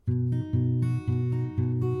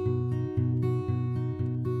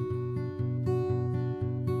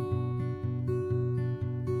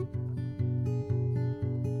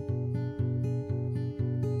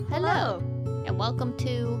welcome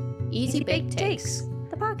to Easy Baked Takes,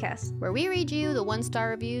 the podcast, where we read you the one-star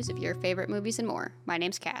reviews of your favorite movies and more. My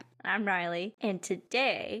name's Kat. I'm Ryley, and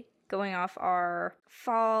today, going off our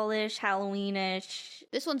fallish, Halloweenish...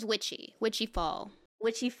 This one's witchy fall.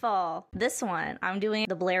 Witchy fall. This one, I'm doing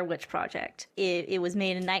the Blair Witch Project. It was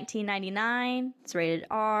made in 1999. It's rated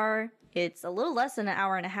R. It's a little less than an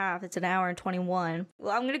hour and a half. It's an hour and 21.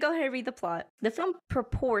 Well, I'm going to go ahead and read the plot. The film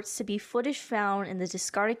purports to be footage found in the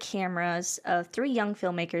discarded cameras of 3 young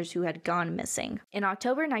filmmakers who had gone missing. In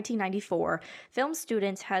October 1994, film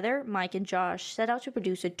students Heather, Mike, and Josh set out to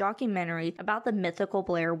produce a documentary about the mythical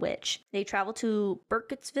Blair Witch. They travel to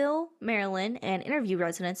Burkittsville, Maryland, and interview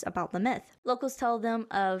residents about the myth. Locals tell them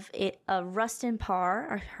of Rustin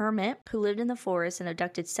Parr, a hermit who lived in the forest and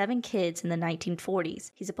abducted 7 kids in the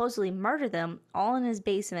 1940s. He supposedly murdered them all in his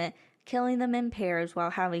basement, killing them in pairs while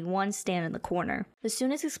having one stand in the corner. The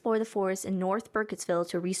students explore the forest in North Burkittsville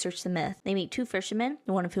to research the myth. They meet 2 fishermen,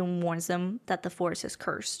 one of whom warns them that the forest is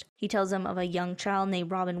cursed. He tells them of a young child named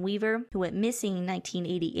Robin Weaver who went missing in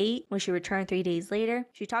 1988. When she returned 3 days later,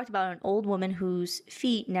 she talked about an old woman whose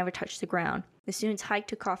feet never touched the ground. The students hiked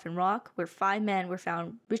to Coffin Rock, where 5 men were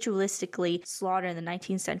found ritualistically slaughtered in the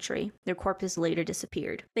 19th century. Their corpses later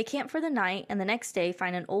disappeared. They camp for the night, and the next day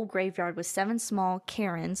find an old graveyard with 7 small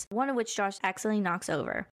cairns, one of which Josh accidentally knocks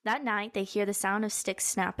over. That night, they hear the sound of sticks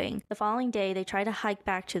snapping. The following day, they try to hike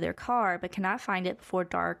back to their car, but cannot find it before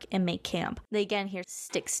dark and make camp. They again hear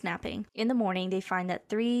sticks snapping. In the morning, they find that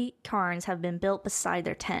 3 cairns have been built beside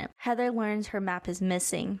their tent. Heather learns her map is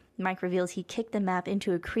missing. Mike reveals he kicked the map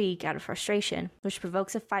into a creek out of frustration, which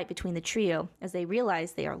provokes a fight between the trio as they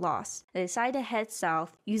realize they are lost. They decide to head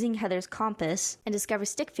south using Heather's compass and discover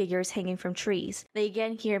stick figures hanging from trees. They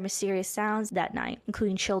again hear mysterious sounds that night,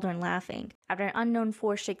 including children laughing. After an unknown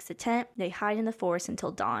force shakes the tent, they hide in the forest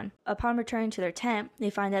until dawn. Upon returning to their tent, they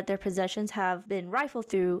find that their possessions have been rifled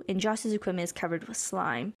through and Josh's equipment is covered with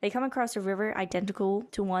slime. They come across a river identical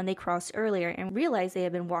to one they crossed earlier and realize they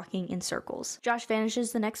have been walking in circles. Josh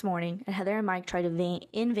vanishes the next morning, and Heather and Mike try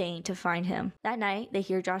in vain to find him. That night, they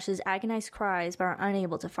hear Josh's agonized cries but are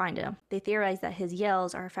unable to find him. They theorize that his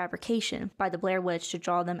yells are a fabrication by the Blair Witch to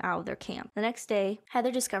draw them out of their camp. The next day,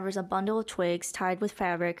 Heather discovers a bundle of twigs tied with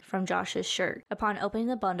fabric from Josh's shirt. Upon opening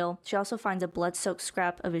the bundle, she also finds a blood-soaked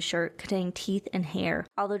scrap of his shirt containing teeth and hair.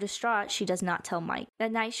 Although distraught, she does not tell Mike.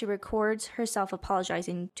 That night, she records herself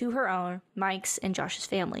apologizing to her own, Mike's, and Josh's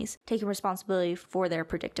families, taking responsibility for their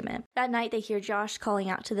predicament. That night, they hear Josh calling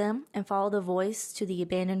out to them and follow the voice to the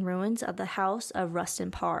abandoned ruins of the house of Rustin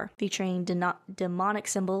Parr, featuring demonic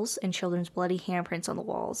symbols and children's bloody handprints on the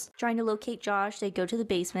walls. Trying to locate Josh, they go to the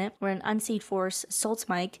basement, where an unseen force assaults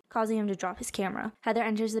Mike, causing him to drop his camera. Heather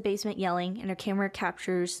enters the basement yelling, and her camera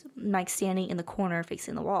captures Mike standing in the corner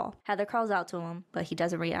facing the wall. Heather calls out to him, but he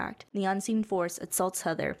doesn't react. The unseen force assaults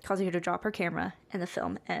Heather, causing her to drop her camera, and the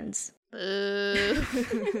film ends.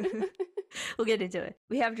 We'll get into it.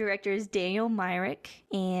 We have directors Daniel Myrick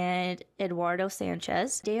and Eduardo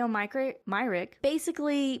Sanchez. Daniel Myrick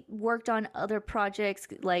basically worked on other projects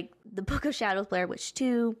like The Book of Shadows, Blair Witch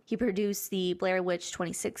 2. He produced the Blair Witch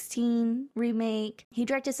 2016 remake. He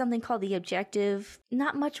directed something called The Objective.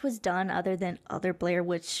 Not much was done other than other Blair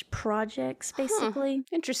Witch projects, basically.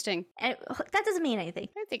 Interesting. And that doesn't mean anything.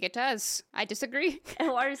 I think it does. I disagree.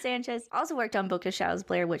 Eduardo Sanchez also worked on Book of Shadows,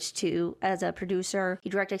 Blair Witch 2 as a producer. He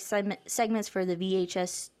directed segments for the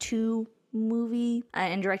VHS 2 movie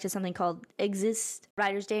and directed something called Exist.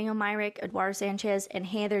 Writers Daniel Myrick, Eduardo Sanchez, and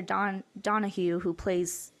Heather Donahue, who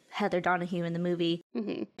plays Heather Donahue in the movie.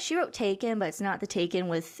 Mm-hmm. She wrote Taken, but it's not the Taken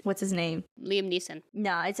with, what's his name? Liam Neeson.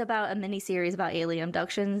 No, it's about a miniseries about alien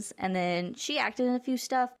abductions, and then she acted in a few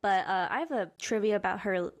stuff, but I have a trivia about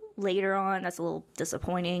her later on that's a little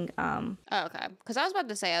disappointing. Okay, because I was about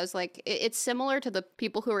to say, I was like, it's similar to the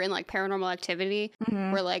people who were in like Paranormal Activity,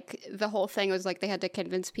 mm-hmm. where like the whole thing was like they had to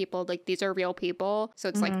convince people like these are real people, so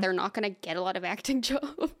it's mm-hmm. like they're not gonna get a lot of acting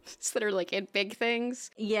jobs that are like in big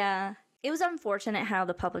things. Yeah, it was unfortunate how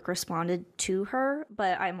the public responded to her,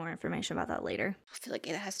 but I have more information about that later. I feel like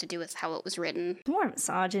it has to do with how it was written. More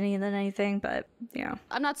misogyny than anything, but yeah.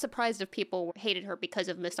 I'm not surprised if people hated her because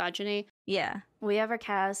of misogyny. Yeah. We have our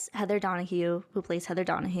cast, Heather Donahue, who plays Heather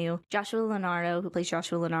Donahue, Joshua Leonardo, who plays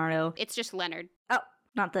Joshua Leonardo. It's just Leonard. Oh,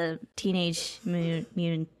 not the teenage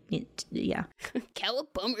mutant, yeah.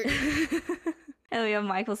 Cowabunga. And we have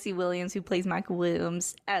Michael C. Williams, who plays Michael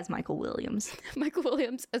Williams as Michael Williams. Michael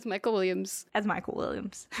Williams as Michael Williams. As Michael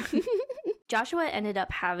Williams. Joshua ended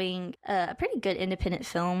up having a pretty good independent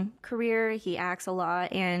film career. He acts a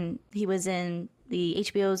lot, and he was in the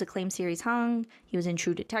HBO's acclaimed series Hung. He was in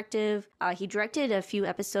True Detective. He directed a few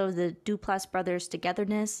episodes of the Duplass Brothers'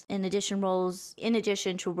 Togetherness, in addition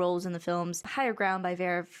to roles in the films Higher Ground by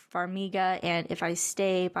Vera Farmiga and If I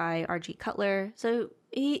Stay by R.G. Cutler. So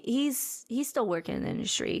he's still working in the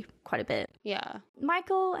industry quite a bit. Yeah.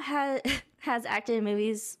 Michael has acted in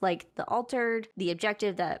movies like The Altered, The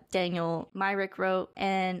Objective that Daniel Myrick wrote,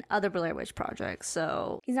 and other Blair Witch projects.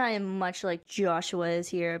 So he's not in much like Joshua is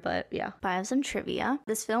here, but yeah. But I have some trivia.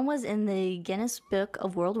 This film was in the Guinness Book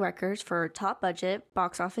of World Records for top budget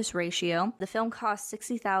box office ratio. The film cost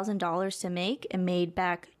 $60,000 to make and made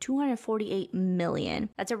back $248 million.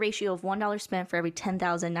 That's a ratio of $1 spent for every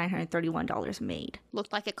 $10,931 made.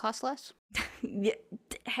 Looked like it cost less. Yeah,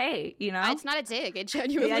 hey, you know, it's not a dig. It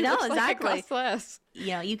genuinely I know, looks exactly. like it costs less.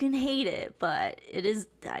 You know, you can hate it, but it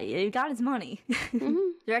got its money. Mm-hmm.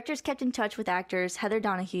 Directors kept in touch with actors Heather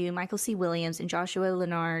Donahue, Michael C. Williams, and Joshua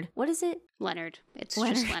Leonard. What is it? Leonard. It's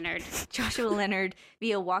just Leonard. Joshua Leonard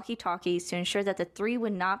via walkie-talkies to ensure that the three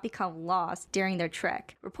would not become lost during their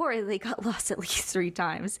trek. Reportedly, they got lost at least 3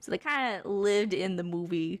 times. So they kind of lived in the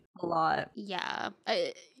movie a lot. Yeah.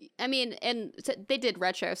 I mean, and they did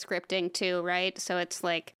retro scripting too, right? So it's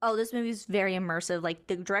like... Oh, this movie's very immersive. Like,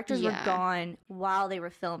 the directors were gone while they were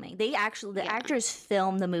filming. The actors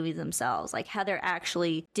filmed the movie themselves. Like, Heather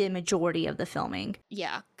actually did majority of the filming.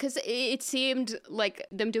 Yeah, because it seemed like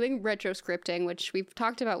them doing retro scripting, which we've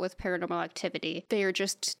talked about with Paranormal Activity. They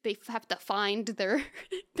have to find their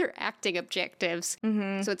acting objectives.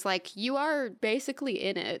 Mm-hmm. So it's like, you are basically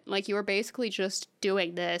in it. Like, you are basically just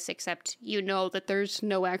doing this, except you know that there's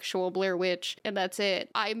no actual Blair Witch, and that's it.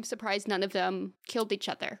 I'm surprised none of them killed each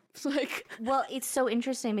other. Like, well, it's so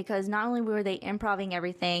interesting because not only were they improving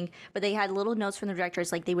everything, but they had little notes from the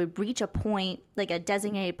directors. Like, they would reach a point, like a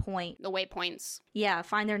designated point. The waypoints. Yeah,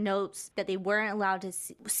 find their notes that they weren't allowed to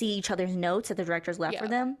see each other's notes that the directors left for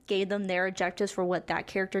them, gave them their objectives for what that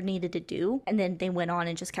character needed to do, and then they went on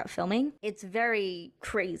and just kept filming. It's very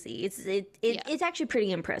crazy. It's actually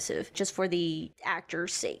pretty impressive just for the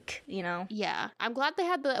actor's sake, you know? Yeah. I'm glad they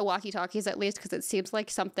had the walkie-talkies at least, because it seems like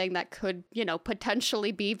something that could,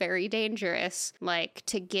 potentially be very dangerous. Like,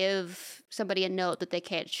 to give somebody a note that they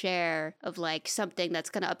can't share of, like, something that's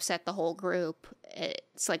going to upset the whole group.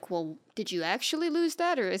 It's like, well, did you actually lose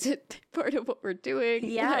that, or is it part of what we're doing?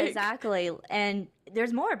 Yeah, exactly. And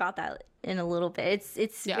there's more about that in a little bit.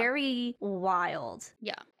 It's very wild.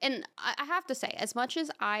 Yeah. And I have to say, as much as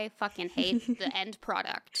I fucking hate the end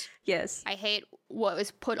product, yes, I hate what was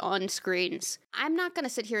put on screens, I'm not going to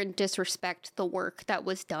sit here and disrespect the work that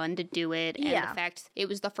was done to do it and the fact it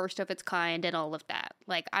was the first of its kind and all of that.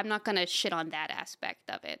 Like, I'm not going to shit on that aspect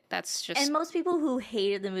of it. That's just... And most people who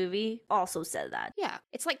hated the movie also said that. Yeah.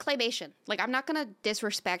 It's like claymation. Like, I'm not going to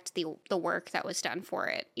disrespect the work that was done for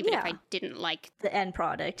it, even if I didn't like... the end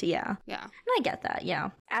product, yeah. Yeah. And I get that, yeah.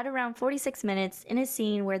 At around 46 minutes, in a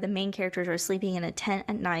scene where the main characters are sleeping in a tent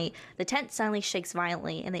at night, the tent suddenly shakes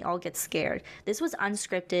violently and they all get scared. This was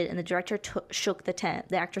unscripted and the director shook the tent.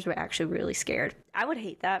 The actors were actually really scared. I would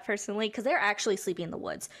hate that personally because they're actually sleeping in the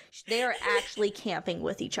woods. They are actually camping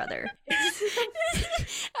with each other.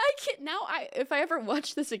 I can't now. If I ever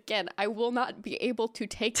watch this again, I will not be able to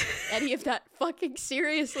take any of that fucking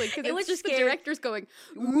seriously because it was just the directors going,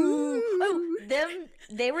 ooh. Oh,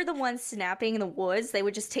 they were the ones snapping in the woods. They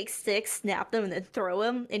would just take sticks, snap them, and then throw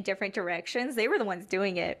them in different directions. They were the ones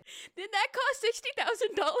doing it. Did that cost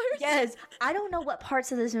 $60,000? Yes. I don't know what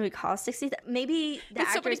parts of this movie cost $60,000. Maybe the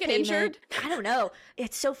actors somebody get paid injured? I don't know.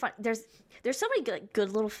 It's so fun. There's so many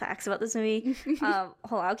good little facts about this movie. Hold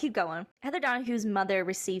on, I'll keep going. Heather Donahue's mother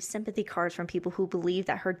received sympathy cards from people who believed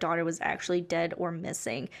that her daughter was actually dead or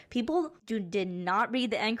missing. People did not read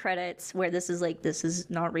the end credits where this is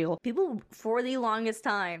not real. People for the longest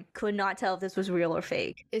time could not tell if this was real or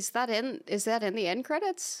fake. Is that in the end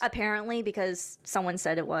credits? Apparently, because someone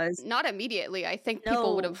said it was. Not immediately. I think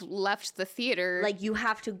people would have left the theater. Like, you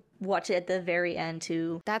have to watch it at the very end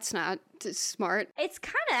too. That's not smart. It's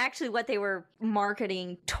kind of actually what they were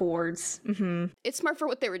marketing towards. Mm-hmm. It's smart for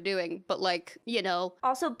what they were doing, but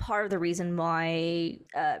Also part of the reason why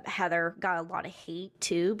Heather got a lot of hate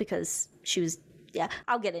too, because she was... Yeah,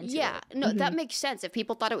 I'll get into it. Yeah, no, that makes sense. If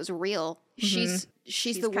people thought it was real, she's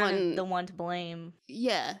the one to blame.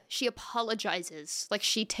 Yeah, she apologizes. Like,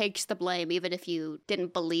 she takes the blame, even if you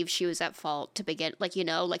didn't believe she was at fault to begin. Like,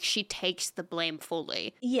 she takes the blame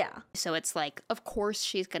fully. Yeah. So it's like, of course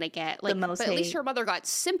she's gonna get like, the most but hate. At least her mother got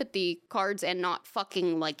sympathy cards and not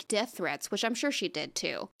fucking like death threats, which I'm sure she did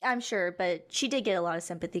too. I'm sure, but she did get a lot of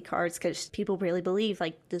sympathy cards because people really believe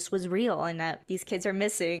like this was real and that these kids are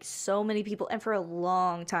missing. So many people, and for a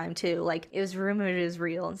long time too. Like, it was rumored it was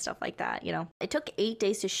real and stuff like that. you know. It took 8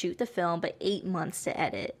 days to shoot the film, but 8 months to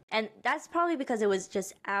edit. And that's probably because it was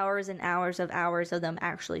just hours and hours of them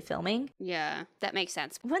actually filming. Yeah, that makes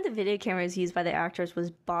sense. When the video cameras used by the actors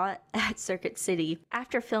was bought at Circuit City,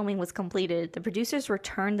 after filming was completed, the producers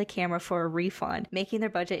returned the camera for a refund, making their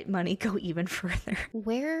budget money go even further.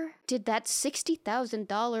 Where did that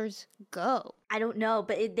 $60,000 go? I don't know,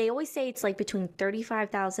 but they always say it's like between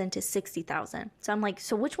 $35,000 to $60,000. So I'm like,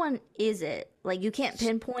 so which one is it? Like, you can't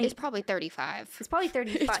pinpoint. It's probably 35. It's probably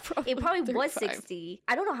 35. It probably 35. was 60.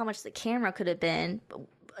 I don't know how much the camera could have been, but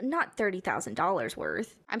not $30,000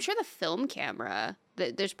 worth. I'm sure the film camera,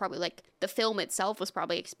 there's probably like the film itself was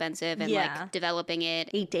probably expensive and like developing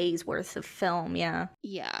it. 8 days worth of film, yeah.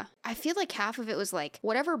 Yeah. I feel like half of it was like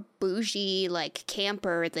whatever bougie like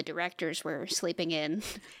camper the directors were sleeping in.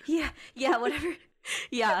 Yeah, whatever.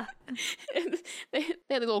 Yeah. they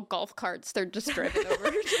had little golf carts they're just driving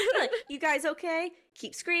over. Like, you guys okay?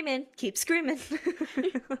 Keep screaming.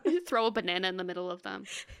 Throw a banana in the middle of them.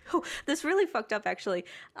 Oh, this really fucked up, actually.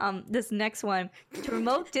 This next one. To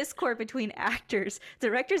promote discord between actors,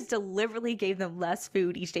 directors deliberately gave them less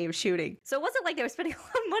food each day of shooting. So it wasn't like they were spending a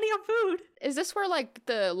lot of money on food. Is this where, like,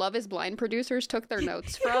 the Love is Blind producers took their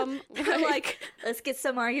notes from? They're like, let's get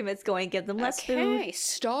some arguments going, give them less food. Okay,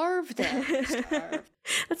 starve them.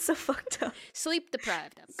 That's so fucked up. Sleep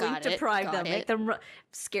deprive them. Sleep deprive them. Make them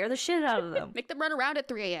scare the shit out of them. Make them run around at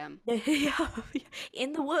 3 a.m. Yeah,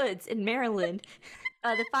 in the woods in Maryland.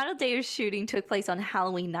 The final day of shooting took place on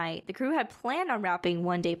Halloween night. The crew had planned on wrapping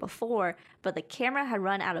one day before, but the camera had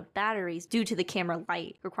run out of batteries due to the camera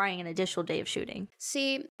light, requiring an additional day of shooting.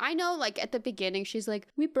 See, I know, like, at the beginning, she's like,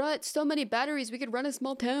 we brought so many batteries, we could run a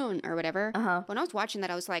small town, or whatever. When I was watching that,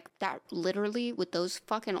 I was like, that literally, with those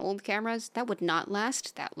fucking old cameras, that would not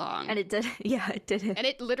last that long. And it did. Yeah, it didn't. And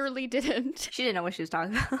it literally didn't. She didn't know what she was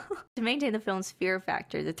talking about. To maintain the film's fear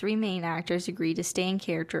factor, the three main actors agreed to stay in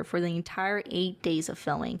character for the entire 8 days of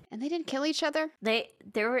filming. And they didn't kill each other?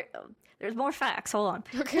 There's more facts. Hold on.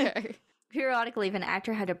 Okay. Periodically, if an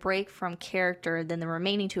actor had to break from character, then the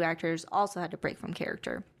remaining two actors also had to break from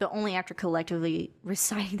character, but only after collectively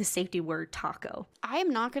reciting the safety word taco. I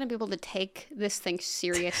am not going to be able to take this thing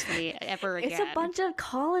seriously ever again. It's a bunch of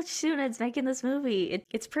college students making this movie.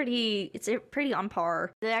 It's pretty on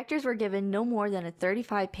par. The actors were given no more than a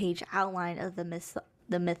 35-page outline of the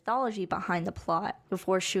mythology behind the plot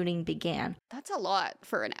before shooting began. That's a lot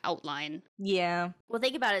for an outline. Yeah. Well,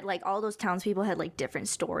 think about it. Like, all those townspeople had like different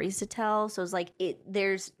stories to tell. So it's like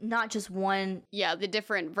there's not just one. Yeah, the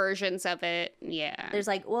different versions of it. Yeah. There's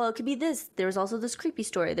like, well, it could be this. There was also this creepy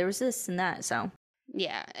story. There was this and that. So.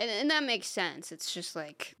 Yeah, and that makes sense. It's just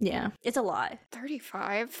like. Yeah, it's a lot.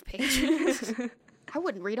 35 pages. I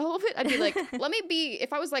wouldn't read all of it. I'd be like,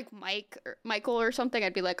 if I was like Michael or something,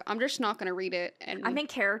 I'd be like, I'm just not going to read it. And I'm in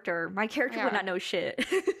character. My character would not know shit.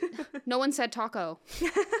 No one said taco.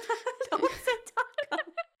 No one said taco.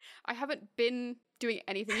 I haven't been doing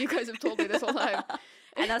anything you guys have told me this whole time.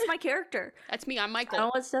 And that's my character. That's me. I'm Michael. I don't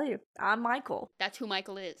know what to tell you. I'm Michael. That's who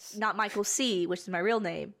Michael is. Not Michael C., which is my real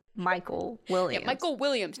name. Michael Williams. Yeah, Michael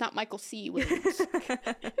Williams, not Michael C. Williams.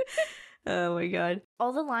 Oh my god.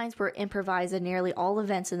 All the lines were improvised and nearly all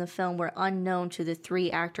events in the film were unknown to the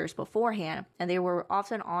three actors beforehand, and they were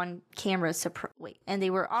often on camera surprises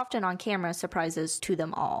to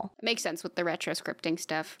them all. It makes sense with the retro scripting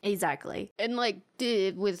stuff. Exactly. And like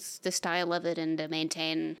with the style of it and to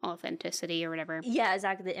maintain authenticity or whatever. Yeah,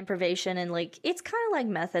 exactly. The improvisation and like it's kind of like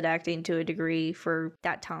method acting to a degree for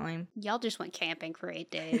that time. Y'all just went camping for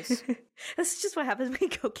 8 days. That's just what happens when you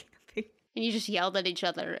go camping. And you just yelled at each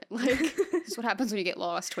other. Like, this is what happens when you get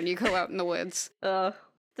lost, when you go out in the woods. The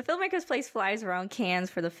filmmakers placed flyers around Cannes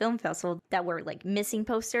for the film festival that were like missing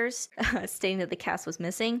posters, stating that the cast was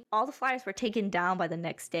missing. All the flyers were taken down by the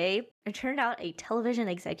next day. It turned out a television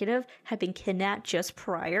executive had been kidnapped just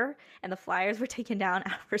prior, and the flyers were taken down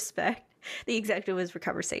out of respect. The executive was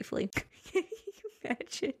recovered safely. Can you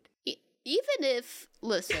imagine? Even if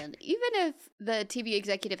the TV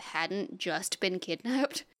executive hadn't just been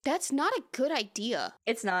kidnapped, that's not a good idea.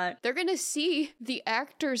 It's not. They're gonna see the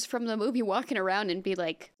actors from the movie walking around and be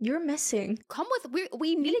like, "You're missing. Come with,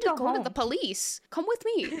 we need to go to the police. Come with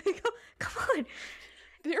me. Come on."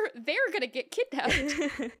 They're gonna get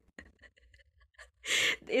kidnapped.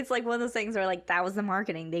 It's like one of those things where like that was the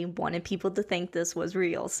marketing. They wanted people to think this was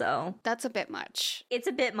real, so that's a bit much. It's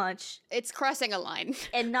a bit much. It's crossing a line.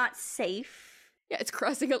 And not safe. Yeah, it's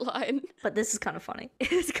crossing a line. But this is kind of funny.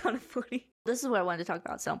 It's kind of funny. This is what I wanted to talk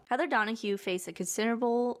about. So, Heather Donahue faced a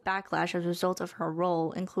considerable backlash as a result of her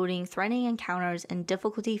role, including threatening encounters and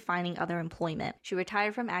difficulty finding other employment. She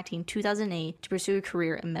retired from acting in 2008 to pursue a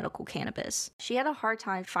career in medical cannabis. She had a hard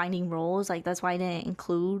time finding roles, like that's why I didn't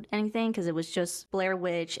include anything, because it was just Blair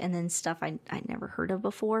Witch and then stuff I never heard of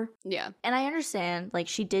before. Yeah. And I understand, like,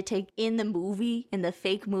 she did take, in the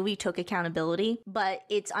fake movie, took accountability, but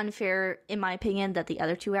it's unfair, in my opinion, that the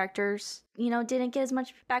other two actors, you know, didn't get as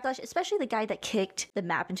much backlash, especially the guy that kicked the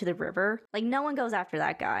map into the river. Like, no one goes after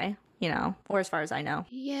that guy, you know, or as far as I know.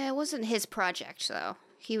 Yeah, it wasn't his project, though.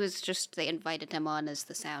 He was just, they invited him on as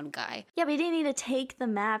the sound guy. Yeah, but he didn't need to take the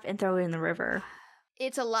map and throw it in the river.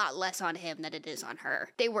 It's a lot less on him than it is on her.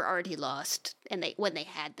 They were already lost and when they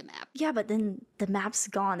had the map. Yeah, but then the map's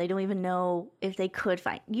gone. They don't even know if they could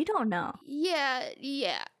find. You don't know. Yeah.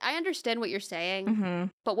 I understand what you're saying.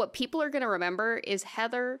 But what people are going to remember is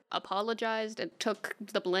Heather apologized and took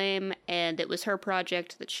the blame, and it was her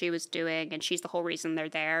project that she was doing, and she's the whole reason they're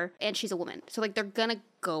there. And she's a woman. So, like, they're going to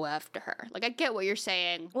go after her. Like, I get what you're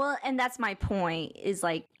saying. Well, and that's my point, is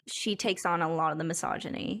like, she takes on a lot of the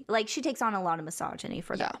misogyny. Like, she takes on a lot of misogyny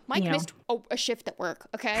for that. Mike missed a shift at work,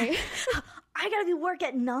 okay? I gotta be work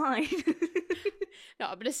at 9. No,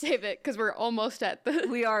 I'm gonna save it because we're almost at the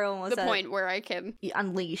We are almost the at point where I can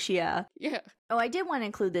unleash, yeah. Yeah. Oh, I did want to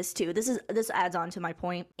include this too. This adds on to my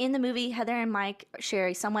point. In the movie, Heather and Mike share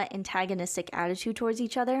a somewhat antagonistic attitude towards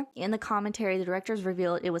each other. In the commentary, the directors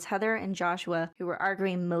revealed it was Heather and Joshua who were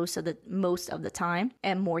arguing most of the time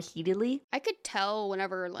and more heatedly. I could tell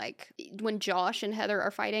whenever, like, when Josh and Heather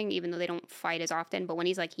are fighting, even though they don't fight as often, but when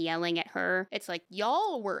he's like yelling at her, it's like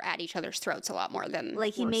y'all were at each other's throats a lot more than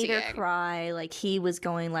like he made her cry. Like he was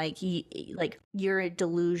going like you're a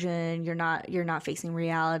delusion. You're not facing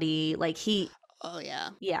reality. Like he. Oh, yeah.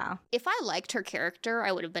 Yeah. If I liked her character,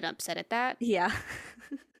 I would have been upset at that. Yeah.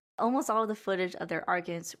 Almost all of the footage of their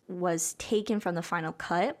arguments was taken from the final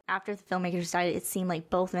cut. After the filmmakers decided, it seemed like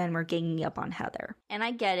both men were ganging up on Heather. And I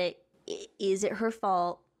get it. Is it her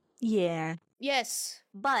fault? Yeah. Yes.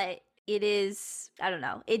 But it is, I don't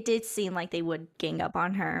know. It did seem like they would gang up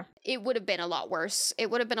on her. It would have been a lot worse.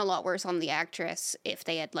 It would have been a lot worse on the actress if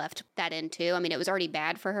they had left that in too. I mean, it was already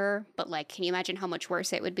bad for her, but like, can you imagine how much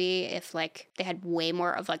worse it would be if like they had way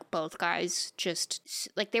more of like both guys just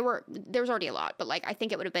like there was already a lot, but like I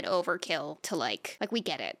think it would have been overkill to like we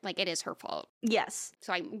get it. Like it is her fault. Yes.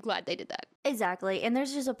 So I'm glad they did that. Exactly. And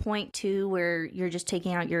there's just a point too where you're just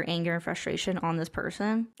taking out your anger and frustration on this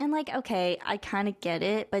person. And like, okay, I kind of get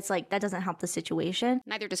it, but it's like that doesn't help the situation.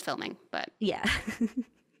 Neither does filming, but yeah.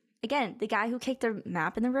 Again, the guy who kicked the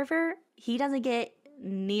map in the river, he doesn't get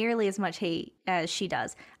nearly as much hate as she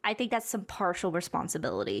does. I think that's some partial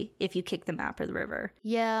responsibility if you kick the map in the river.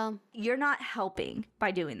 Yeah. You're not helping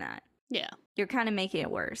by doing that. Yeah. You're kind of making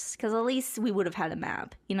it worse, because at least we would have had a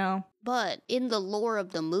map, you know? But in the lore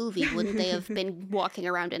of the movie, wouldn't they have been walking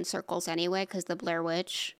around in circles anyway because the Blair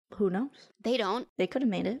Witch? Who knows? They don't. They could have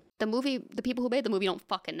made it. The people who made the movie don't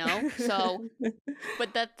fucking know. So,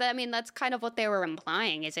 but I mean, that's kind of what they were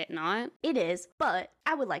implying, is it not? It is, but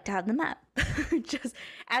I would like to have the map. Just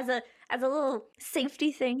as a little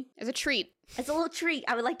safety thing. As a treat. As a little treat,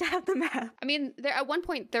 I would like to have the map. I mean, at one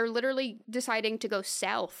point, they're literally deciding to go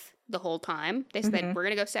south the whole time. They said, we're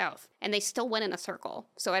going to go south. And they still went in a circle.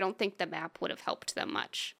 So I don't think the map would have helped them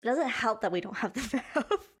much. It doesn't help that we don't have the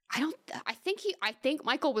map. I think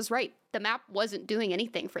Michael was right. The map wasn't doing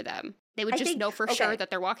anything for them. They would just know for sure that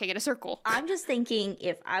they're walking in a circle. I'm just thinking,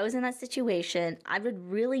 if I was in that situation, I would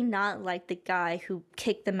really not like the guy who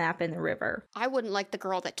kicked the map in the river. I wouldn't like the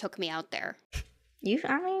girl that took me out there.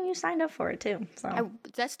 You signed up for it too. So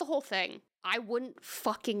that's the whole thing. I wouldn't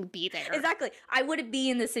fucking be there. Exactly. I wouldn't be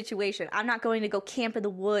in this situation. I'm not going to go camp in the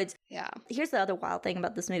woods. Yeah. Here's the other wild thing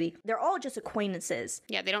about this movie. They're all just acquaintances.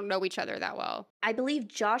 Yeah, they don't know each other that well. I believe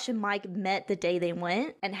Josh and Mike met the day they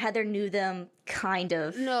went, and Heather knew them kind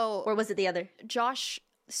of. No. Or was it the other? Josh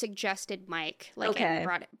suggested Mike, and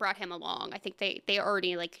brought him along. I think they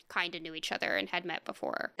already kind of knew each other and had met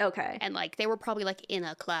before. Okay. And they were probably in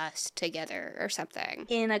a class together or something.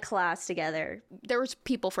 In a class together. There was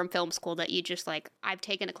people from film school that you just I've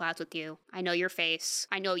taken a class with you. I know your face.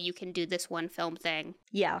 I know you can do this one film thing.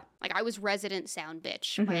 Yeah. I was resident sound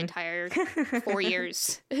bitch my entire 4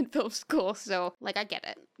 years in film school. So I get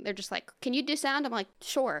it. They're just can you do sound? I'm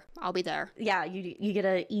sure, I'll be there. Yeah, you get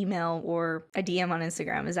an email or a DM on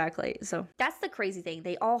Instagram. Exactly. So that's the crazy thing.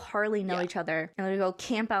 They all hardly know each other, and they go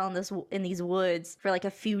camp out in these woods for a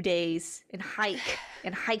few days and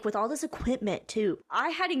hike with all this equipment too. I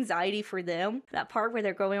had anxiety for them. That part where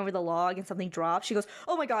they're going over the log and something drops. She goes,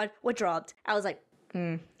 "Oh my god, what dropped?" I was like,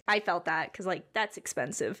 I felt that because, like, that's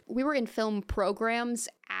expensive. We were in film programs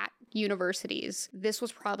at universities. This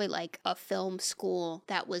was probably like a film school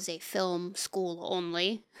that was a film school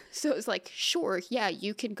only. So it was like, sure, yeah,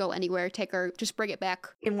 you can go anywhere, just bring it back.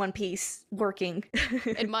 In one piece, working.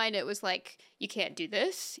 In mine, it was like, you can't do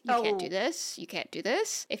this, you can't do this, you can't do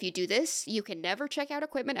this. If you do this, you can never check out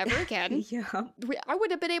equipment ever again. Yeah. I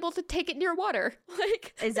wouldn't have been able to take it near water.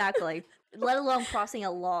 Like, exactly. Let alone crossing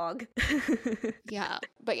a log. Yeah.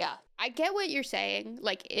 But yeah, I get what you're saying.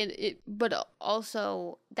 Like, but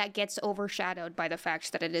also that gets overshadowed by the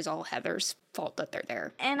fact that it is all Heather's fault that they're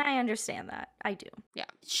there. And I understand that. I do. Yeah.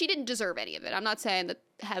 She didn't deserve any of it. I'm not saying that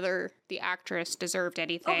Heather, the actress, deserved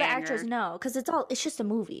anything. Oh, the actress, no. Because it's just a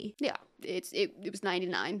movie. Yeah. It was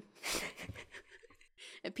 99.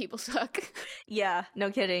 And people suck. Yeah,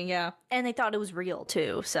 no kidding, yeah. And they thought it was real,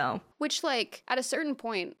 too, so. Which, like, at a certain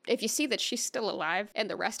point, if you see that she's still alive and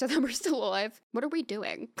the rest of them are still alive, what are we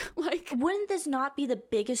doing? Like, wouldn't this not be the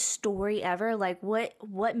biggest story ever? Like,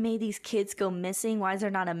 what made these kids go missing? Why is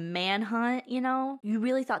there not a manhunt, you know? You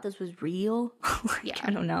really thought this was real? Like, yeah.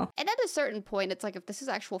 I don't know. And at a certain point, it's like, if this is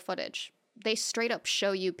actual footage, they straight up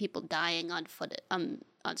show you people dying on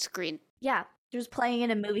screen. Yeah, just playing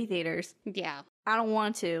it in movie theaters. Yeah. I don't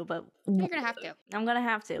want to, but you're gonna have to. I'm gonna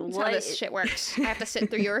have to. That's how this shit works. I have to sit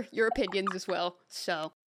through your opinions as well.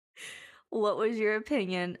 So, what was your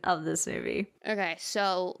opinion of this movie? Okay,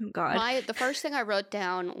 so the first thing I wrote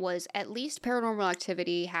down was at least Paranormal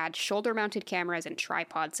Activity had shoulder-mounted cameras and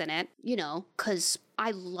tripods in it. You know, because I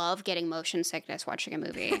love getting motion sickness watching a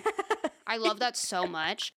movie. I love that so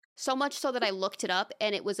much. So much so that I looked it up,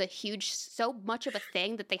 and it was so much of a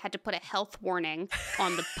thing that they had to put a health warning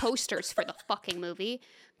on the posters for the fucking movie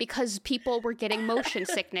because people were getting motion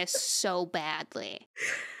sickness so badly.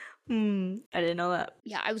 I didn't know that.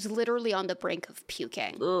 Yeah, I was literally on the brink of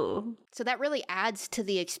puking. Ooh. So that really adds to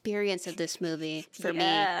the experience of this movie for me.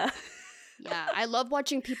 Yeah, I love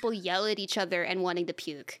watching people yell at each other and wanting to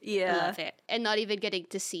puke. Yeah. I love it. And not even getting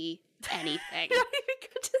to see anything. Not even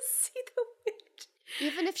get to see the witch.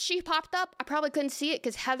 Even if she popped up, I probably couldn't see it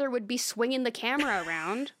because Heather would be swinging the camera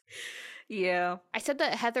around. Yeah. I said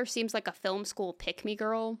that Heather seems like a film school pick-me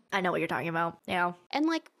girl. I know what you're talking about. Yeah. And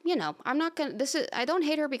like, you know, I don't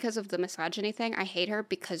hate her because of the misogyny thing. I hate her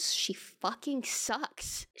because she fucking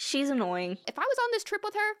sucks. She's annoying. If I was on this trip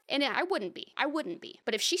with her, and I wouldn't be.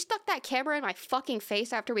 But if she stuck that camera in my fucking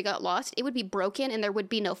face after we got lost, it would be broken and there would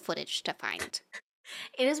be no footage to find.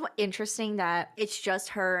 It is interesting that it's just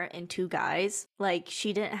her and two guys. Like,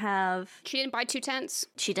 she didn't buy 2 tents.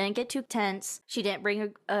 She didn't get 2 tents. She didn't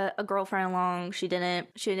bring a girlfriend along. She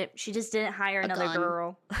just didn't hire another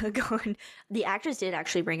girl. A gun. The actress did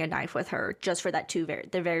actually bring a knife with her just for that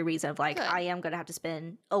the very reason of like, good. I am going to have to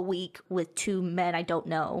spend a week with 2 men I don't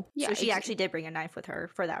know. Yeah, so she actually did bring a knife with her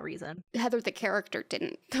for that reason. Heather the character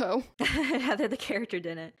didn't, though. Heather the character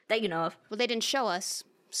didn't. That you know of. Well, they didn't show us.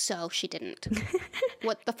 So she didn't.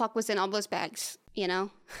 What the fuck was in all those bags, you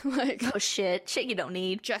know? Like, oh shit you don't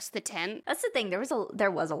need. Just the tent. That's the thing. There was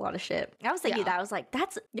a lot of shit. I was thinking that. I was like,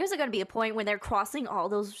 there's going to be a point when they're crossing all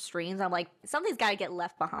those streams. I'm like, something's got to get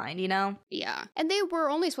left behind, you know? Yeah. And they were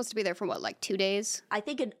only supposed to be there for what, like 2 days? I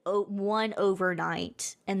think one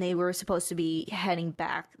overnight, and they were supposed to be heading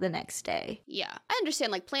back the next day. Yeah. I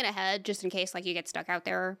understand, like, plan ahead just in case, like, you get stuck out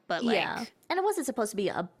there, but like... Yeah. And it wasn't supposed to be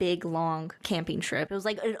a big, long camping trip. It was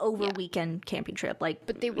like an weekend camping trip. Like,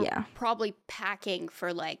 but they were probably packing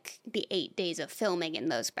for like the 8 days of filming in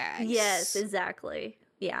those bags. Yes, exactly.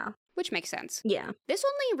 Yeah. Which makes sense. Yeah. This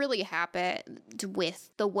only really happened with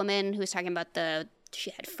the woman who was talking about she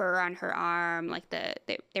had fur on her arm, like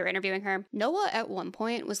they were interviewing her. Noah at one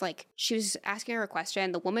point was like, she was asking her a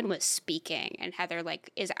question, the woman was speaking, and Heather like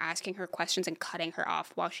is asking her questions and cutting her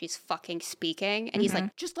off while she's fucking speaking, and he's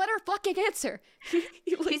like, just let her fucking answer.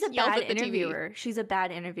 She's a bad interviewer. She's a bad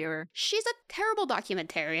interviewer. She's a terrible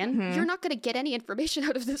documentarian. You're not going to get any information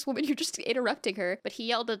out of this woman. You're just interrupting her. But he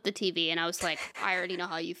yelled at the TV, and I was like, I already know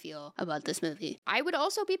how you feel about this movie. I would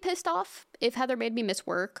also be pissed off if Heather made me miss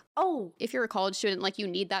work. Oh. If you're a college student, like, you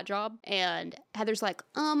need that job, and Heather's like,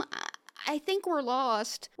 I think we're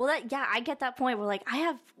lost. Well, I get that point where like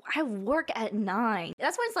I have work at 9.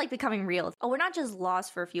 That's when it's like becoming real. Oh, we're not just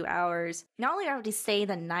lost for a few hours. Not only are we to stay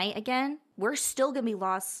the night again, we're still gonna be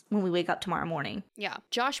lost when we wake up tomorrow morning. Yeah.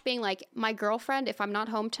 Josh being like, my girlfriend, if I'm not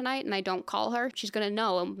home tonight and I don't call her, she's gonna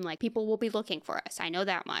know, and like people will be looking for us. I know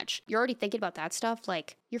that much. You're already thinking about that stuff.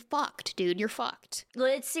 Like, you're fucked, dude. You're fucked. Well,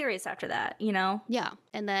 it's serious after that, you know? Yeah.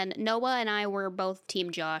 And then Noah and I were both Team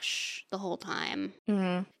Josh the whole time.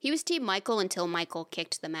 Mm-hmm. He was Team Michael until Michael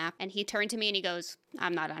kicked the map, and he turned to me and he goes,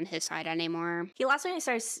 I'm not on his side anymore. He lost when he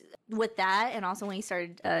started with that, and also when he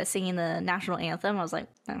started singing the national anthem. I was like,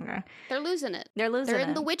 okay. They're losing it. They're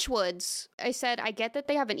in the witch woods. I said, I get that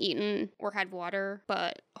they haven't eaten or had water,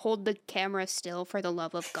 but hold the camera still for the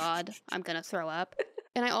love of God. I'm gonna throw up.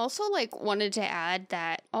 And I also, like, wanted to add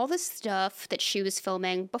that all the stuff that she was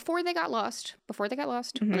filming before they got lost,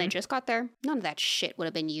 when they just got there, none of that shit would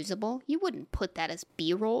have been usable. You wouldn't put that as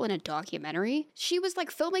B-roll in a documentary. She was,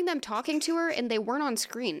 like, filming them talking to her, and they weren't on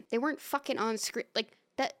screen. They weren't fucking on screen. Like,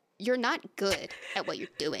 that, you're not good at what you're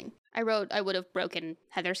doing. I wrote I would have broken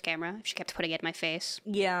Heather's camera if she kept putting it in my face.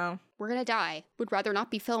 Yeah. We're gonna die. Would rather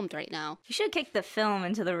not be filmed right now. You should have kicked the film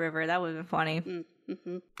into the river. That would have been funny.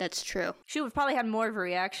 Mm-hmm. That's true. She would have probably had more of a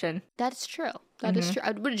reaction. That's true. That is true.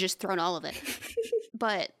 I would have just thrown all of it.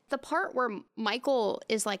 But the part where Michael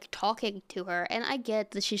is, like, talking to her, and I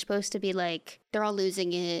get that she's supposed to be like, they're all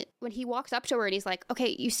losing it. When he walks up to her and he's like,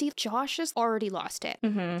 okay, you see, Josh has already lost it.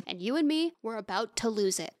 And you and me, we're about to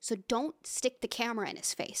lose it. So don't stick the camera in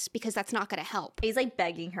his face, because that's not going to help. He's, like,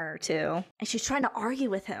 begging her, too. And she's trying to argue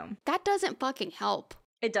with him. That doesn't fucking help.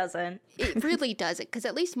 It doesn't. It really doesn't, because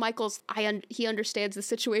at least Michael's, he understands the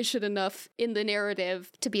situation enough in the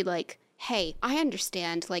narrative to be like, hey, I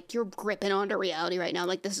understand, like, you're gripping onto reality right now,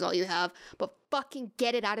 like, this is all you have, but fucking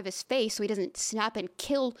get it out of his face so he doesn't snap and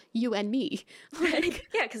kill you and me. Like,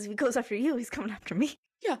 yeah, because if he goes after you, he's coming after me.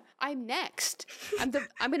 Yeah, I'm next. I'm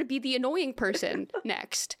gonna be the annoying person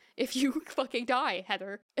next if you fucking die,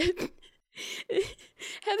 Heather. Heather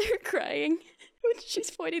crying when she's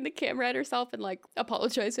pointing the camera at herself and, like,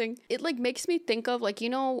 apologizing. It, like, makes me think of, like, you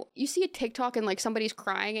know, you see a TikTok and, like, somebody's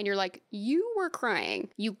crying and you're like, you were crying.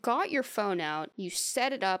 You got your phone out, you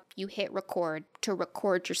set it up, you hit record to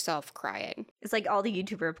record yourself crying. It's like all the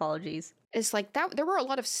YouTuber apologies. It's like that. There were a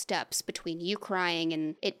lot of steps between you crying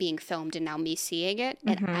and it being filmed and now me seeing it.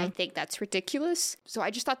 And I think that's ridiculous. So I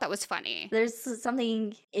just thought that was funny. There's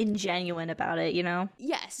something ingenuine about it, you know?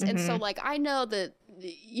 Yes. And so, like, I know that,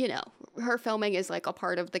 you know, her filming is, like, a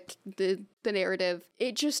part of the narrative.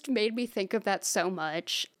 It just made me think of that so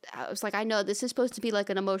much. I was like, I know this is supposed to be, like,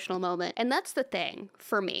 an emotional moment. And that's the thing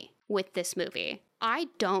for me with this movie. I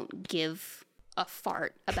don't give a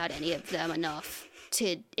fart about any of them enough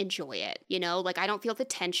to enjoy it, you know? Like, I don't feel the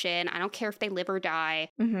tension. I don't care if they live or die.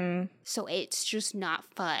 So it's just not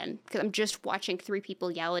fun, because I'm just watching three people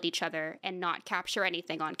yell at each other and not capture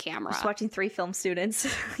anything on camera. Just watching three film students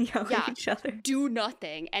yell at each other. Do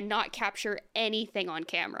nothing and not capture anything on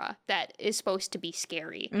camera that is supposed to be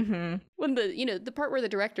scary. When the part where the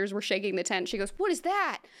directors were shaking the tent, she goes, what is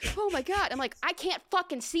that? Oh my God. I'm like, I can't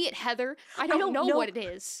fucking see it, Heather. I don't know what it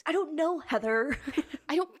is. I don't know, Heather.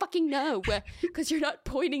 I don't fucking know, because you're not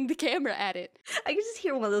pointing the camera at it. I can just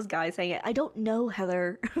hear one of those guys saying it. I don't know,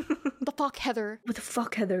 Heather. The fuck, Heather? What the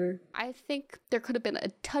fuck, Heather? I think there could have been a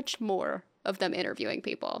touch more of them interviewing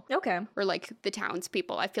people. Okay. Or, like, the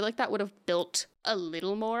townspeople. I feel like that would have built a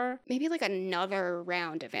little more. Maybe, like, another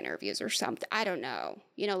round of interviews or something. I don't know.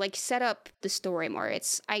 You know, like, set up the story more.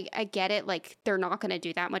 I get it. Like, they're not going to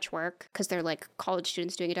do that much work because they're, like, college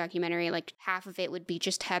students doing a documentary. Like, half of it would be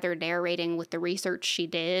just Heather narrating with the research she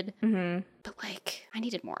did. But, like, I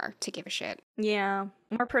needed more to give a shit. Yeah.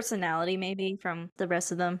 More personality, maybe, from the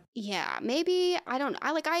rest of them. Yeah, maybe. I don't know.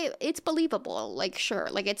 It's believable. Like, sure.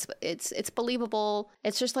 Like, it's believable.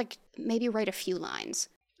 It's just, like, maybe write a few lines.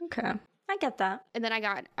 Okay. I get that. And then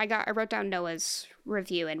I wrote down Noah's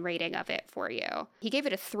review and rating of it for you. He gave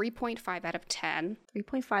it a 3.5 out of 10.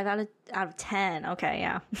 3.5 out of 10. Okay,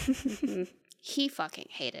 yeah. He fucking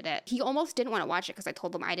hated it. He almost didn't want to watch it because I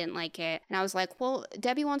told him I didn't like it. And I was like, well,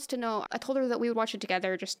 Debbie wants to know. I told her that we would watch it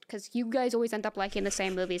together just because you guys always end up liking the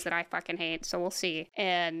same movies that I fucking hate. So we'll see.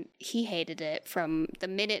 And he hated it from the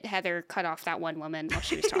minute Heather cut off that one woman while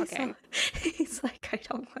she was talking. He's like, I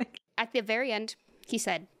don't like it. At the very end, he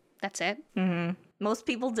said, that's it. Most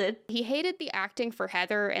people did. He hated the acting for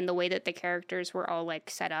Heather and the way that the characters were all,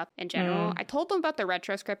 like, set up in general. I told him about the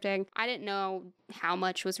retro scripting. I didn't know how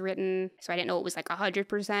much was written, so I didn't know it was, like,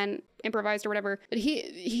 100% improvised or whatever. But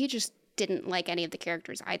he just didn't like any of the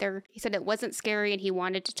characters either. He said it wasn't scary and he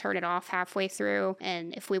wanted to turn it off halfway through.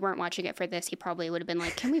 And if we weren't watching it for this, he probably would have been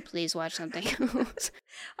like, can we please watch something else?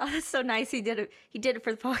 Oh, that's so nice. He did it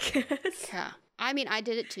for the podcast. Yeah. I mean, I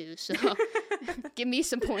did it too, so give me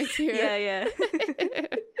some points here. Yeah.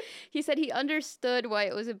 He said he understood why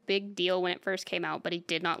it was a big deal when it first came out, but he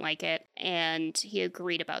did not like it. And he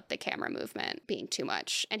agreed about the camera movement being too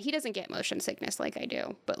much. And he doesn't get motion sickness like I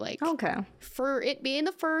do, but, like, okay, for it being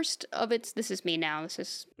the first of its, this is me now.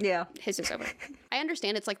 His is over. I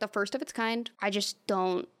understand it's, like, the first of its kind. I just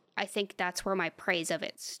don't I think that's where my praise of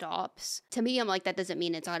it stops. To me, I'm like, that doesn't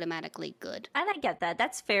mean it's automatically good. And I get that.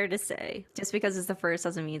 That's fair to say. Just because it's the first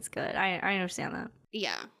doesn't mean it's good. I understand that.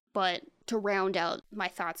 Yeah. But to round out my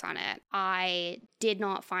thoughts on it, I did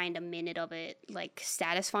not find a minute of it like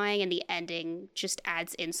satisfying, and the ending just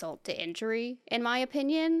adds insult to injury, in my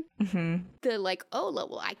opinion. Mm-hmm. The like, oh,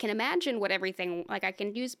 well, I can imagine what everything, like I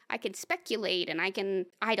can speculate, and I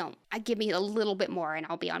give me a little bit more and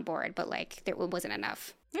I'll be on board, but like there wasn't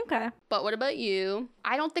enough. Okay. But what about you?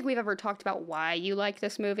 I don't think we've ever talked about why you like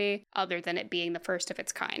this movie, other than it being the first of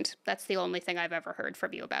its kind. That's the only thing I've ever heard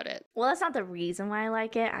from you about it. Well, that's not the reason why I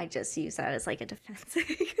like it. I just use that as like a defense.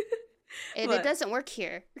 It doesn't work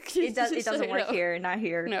here. It doesn't work here, not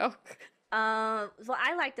here. No. Well,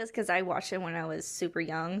 I like this because I watched it when I was super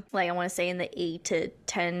young. Like, I want to say in the 8 to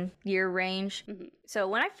 10 year range. Mm-hmm. So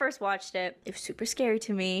when I first watched it, it was super scary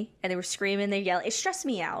to me. And they were screaming, they yelling. It stressed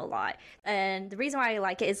me out a lot. And the reason why I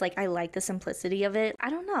like it is, like, I like the simplicity of it. I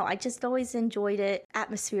don't know. I just always enjoyed it.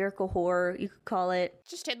 Atmospherical horror, you could call it.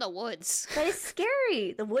 Just in the woods. But it's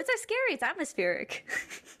scary. The woods are scary. It's atmospheric.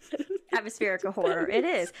 Atmospherical horror. It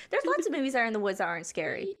is. There's lots of movies that are in the woods that aren't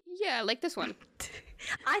scary. Yeah, like this one.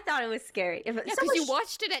 I thought it was scary. Yeah, because you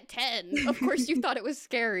watched it at 10. Of course you thought it was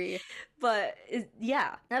scary. But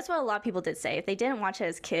yeah, that's what a lot of people did say. If they didn't watch it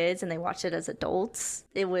as kids and they watched it as adults,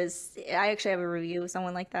 I actually have a review of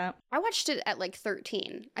someone like that. I watched it at like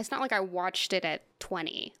 13. It's not like I watched it at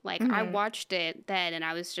 20. Like, Mm-hmm. I watched it then and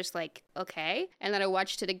I was just like, okay. And then I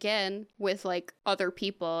watched it again with like other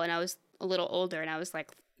people and I was a little older and I was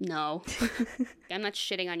like, no. I'm not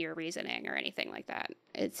shitting on your reasoning or anything like that.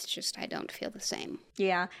 It's just I don't feel the same.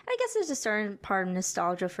 Yeah. I guess there's a certain part of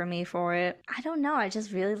nostalgia for me for it. I don't know. I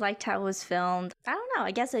just really liked how it was filmed. I don't know.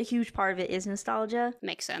 I guess a huge part of it is nostalgia.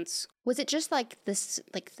 Makes sense. Was it just like this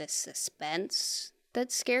suspense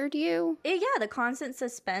that scared you? Yeah, the constant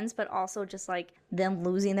suspense, but also just like them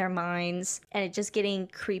losing their minds and it just getting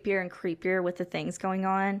creepier and creepier with the things going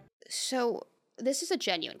on. So this is a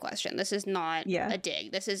genuine question. This is not a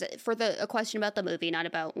dig. This is a question about the movie, not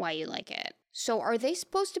about why you like it. So are they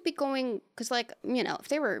supposed to be going, because like, you know, if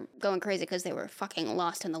they were going crazy because they were fucking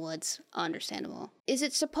lost in the woods, understandable. Is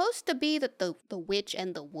it supposed to be that the witch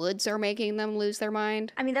and the woods are making them lose their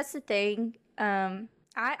mind? I mean, that's the thing.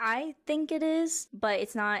 I think it is, but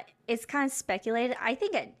it's not. It's kind of speculated. I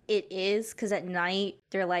think it is because at night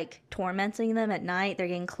they're like tormenting them. At night they're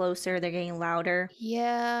getting closer, they're getting louder.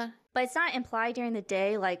 Yeah. But it's not implied during the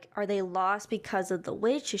day, like, are they lost because of the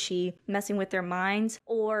witch? Is she messing with their minds?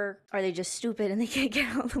 Or are they just stupid and they can't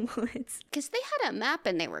get out of the woods? Because they had a map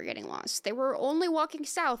and they were getting lost. They were only walking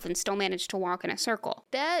south and still managed to walk in a circle.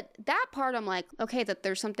 That part, I'm like, okay, that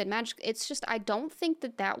there's something magic. It's just, I don't think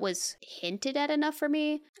that was hinted at enough for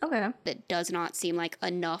me. Okay. That does not seem like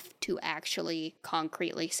enough to actually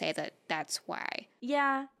concretely say that that's why.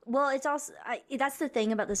 Yeah. Well, it's also, that's the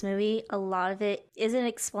thing about this movie. A lot of it isn't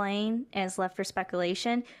explained and it's left for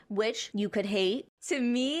speculation, which you could hate. To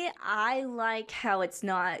me, I like how it's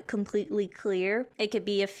not completely clear. It could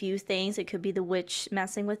be a few things. It could be the witch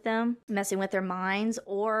messing with them, messing with their minds,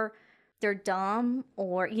 or they're dumb,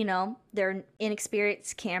 or, you know, they're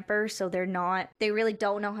inexperienced campers, so they really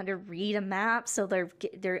don't know how to read a map, so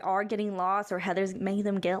they are getting lost, or Heather's making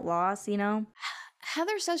them get lost, you know?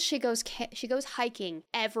 Heather says she goes hiking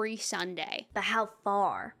every Sunday. But how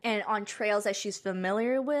far? And on trails that she's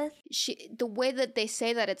familiar with? The way that they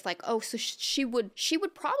say that, it's like, oh, so she would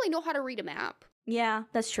probably know how to read a map. Yeah,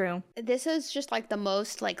 that's true. This is just like the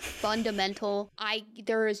most like fundamental.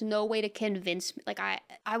 There is no way to convince me. Like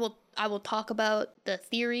I will talk about the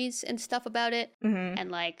theories and stuff about it,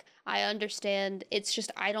 and like I understand. It's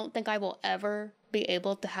just I don't think I will ever be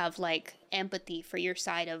able to have like empathy for your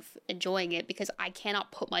side of enjoying it because I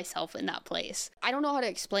cannot put myself in that place. I don't know how to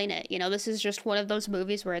explain it. You know, this is just one of those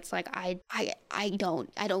movies where it's like I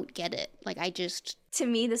don't get it. Like to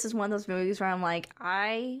me, this is one of those movies where I'm like,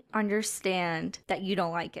 I understand that you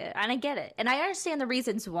don't like it, and I get it, and I understand the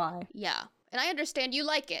reasons why. Yeah. And I understand you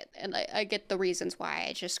like it, and I get the reasons why.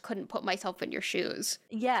 I just couldn't put myself in your shoes.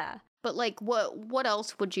 Yeah. But, like, what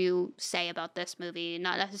else would you say about this movie?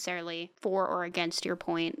 Not necessarily for or against your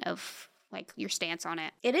point of, like, your stance on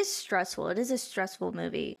it. It is stressful. It is a stressful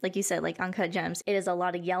movie. Like you said, like Uncut Gems. It is a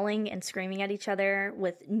lot of yelling and screaming at each other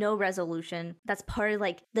with no resolution. That's part of,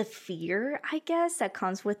 like, the fear, I guess, that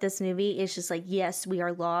comes with this movie. It's just like, yes, we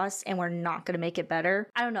are lost and we're not going to make it better.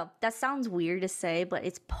 I don't know. That sounds weird to say, but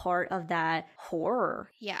it's part of that horror.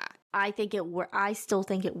 Yeah. I still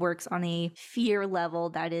think it works on a fear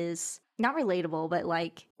level that is not relatable, but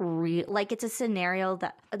like like it's a scenario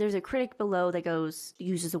that there's a critic below that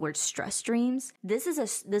uses the word stress dreams. This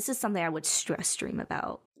is something I would stress dream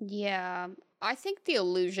about. Yeah. I think the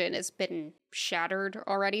illusion has been shattered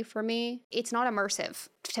already for me. It's not immersive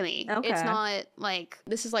to me. Okay. It's not like,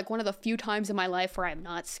 this is like one of the few times in my life where I'm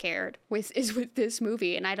not scared with this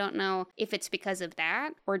movie. And I don't know if it's because of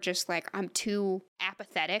that or just like I'm too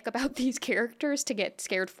apathetic about these characters to get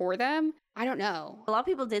scared for them. I don't know. A lot of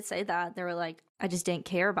people did say that. They were like, I just didn't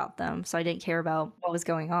care about them, so I didn't care about what was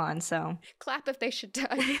going on, so. Clap if they should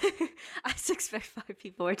die. I expect 5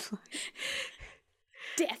 people are like...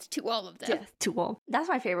 Death to all of them. Death to all. That's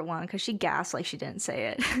my favorite one, because she gasped like she didn't say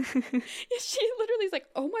it. Yeah, she literally is like,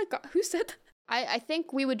 oh my god, who said that? I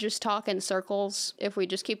think we would just talk in circles if we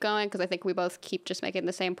just keep going, because I think we both keep just making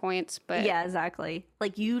the same points. But yeah, exactly.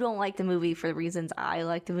 Like, you don't like the movie for the reasons I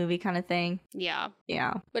like the movie kind of thing. Yeah.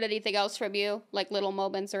 Yeah. But anything else from you? Like little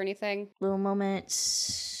moments or anything? Little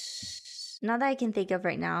moments. Not that I can think of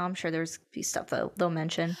right now. I'm sure there's a few stuff they'll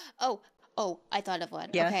mention. Oh, I thought of one.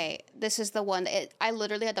 Yeah. Okay, this is the one. I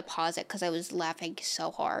literally had to pause it because I was laughing so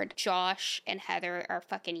hard. Josh and Heather are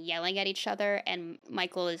fucking yelling at each other, and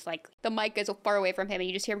Michael is like, the mic is far away from him, and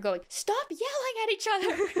you just hear him going, "Stop yelling at each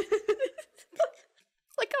other!"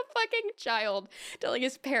 Like a fucking child telling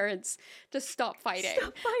his parents to stop fighting.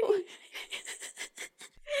 Stop fighting.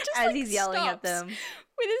 Just, as like, he's yelling at stops them.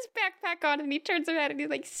 with his backpack on, and he turns around and he's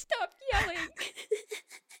like, "Stop yelling!"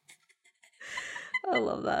 I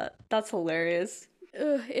love that. That's hilarious.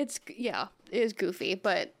 It is goofy,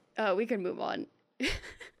 but we can move on.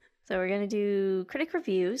 So we're going to do critic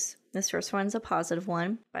reviews. This first one's a positive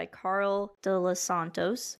one by Carl de los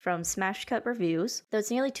Santos from Smash Cut Reviews. Though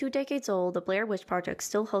it's nearly 2 decades old, the Blair Witch Project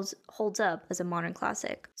still holds up as a modern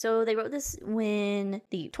classic. So they wrote this when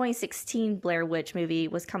the 2016 Blair Witch movie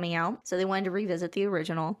was coming out, so they wanted to revisit the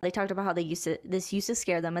original. They talked about how this used to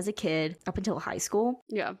scare them as a kid up until high school.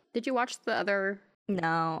 Yeah. Did you watch the other?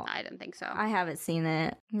 No. I didn't think so. I haven't seen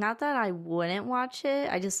it. Not that I wouldn't watch it.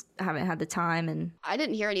 I just haven't had the time. And I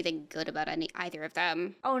didn't hear anything good about either of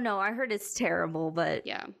them. oh no, I heard it's terrible, but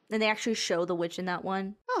Yeah. and they actually show the witch in that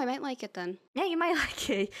one. Oh, I might like it then. Yeah, you might like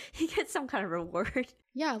it. You get some kind of reward.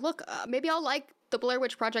 Yeah, look, maybe I'll like the Blair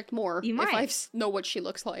Witch Project more You might. if I know what she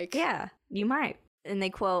looks like. Yeah, you might. And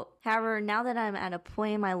they quote, "However, now that I'm at a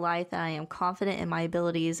point in my life that I am confident in my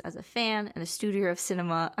abilities as a fan and a studio of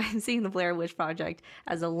cinema, I'm seeing the Blair Witch Project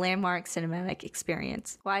as a landmark cinematic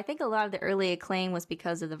experience. While I think a lot of the early acclaim was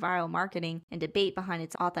because of the viral marketing and debate behind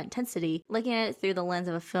its authenticity, looking at it through the lens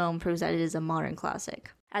of a film proves that it is a modern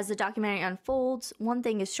classic. As the documentary unfolds, one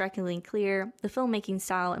thing is strikingly clear. The filmmaking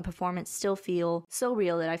style and performance still feel so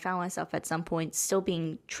real that I found myself at some point still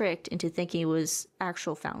being tricked into thinking it was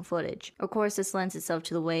actual found footage. Of course, this lends itself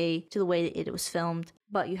to the way it was filmed,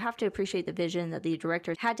 but you have to appreciate the vision that the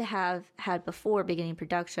director had to have had before beginning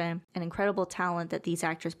production and incredible talent that these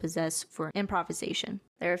actors possess for improvisation.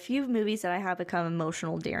 There are a few movies that I have become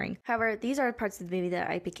emotional during. However, these are parts of the movie that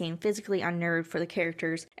I became physically unnerved for the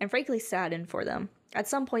characters and frankly saddened for them. At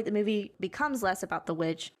some point, the movie becomes less about the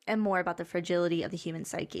witch and more about the fragility of the human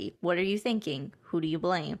psyche. What are you thinking? Who do you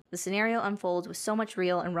blame? The scenario unfolds with so much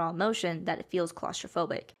real and raw emotion that it feels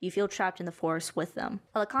claustrophobic. You feel trapped in the forest with them.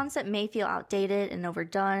 While the concept may feel outdated and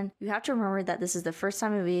overdone, you have to remember that this is the first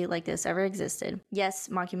time a movie like this ever existed. Yes,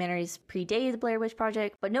 mockumentaries predated the Blair Witch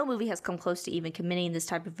Project, but no movie has come close to even committing this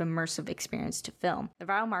type of immersive experience to film. The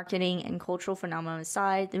viral marketing and cultural phenomenon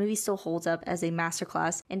aside, the movie still holds up as a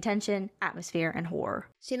masterclass in tension, atmosphere, and horror.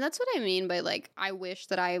 See, that's what I mean by, like, I wish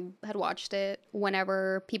that I had watched it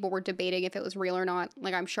whenever people were debating if it was real or not.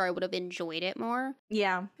 Like, I'm sure I would have enjoyed it more.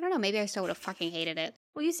 Yeah. I don't know, maybe I still would have fucking hated it.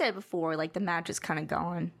 Well, you said it before, like, the magic's kind of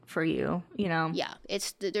gone for you, you know? Yeah,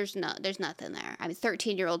 there's nothing there. I mean,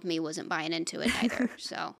 13-year-old me wasn't buying into it either,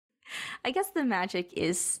 so... I guess the magic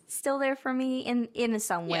is still there for me in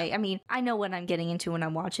some way. Yeah. I mean, I know what I'm getting into when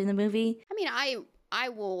I'm watching the movie. I mean, I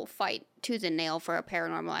will fight tooth and nail for a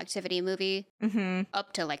Paranormal Activity movie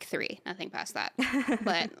up to like 3, nothing past that.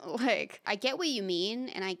 But like, I get what you mean,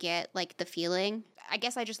 and I get like the feeling. I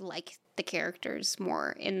guess I just like the characters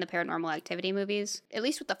more in the Paranormal Activity movies. At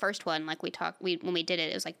least with the first one, like when we did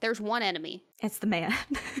it, it was like there's one enemy. It's the man.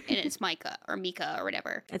 And it's Micah or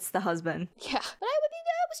whatever. It's the husband. Yeah. But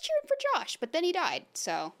I was cheering for Josh, but then he died,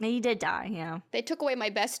 so. He did die, yeah. They took away my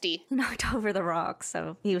bestie. Knocked over the rock,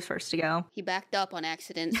 so he was first to go. He backed up on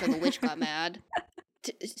accident, so the witch got mad.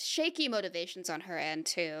 Shaky motivations on her end,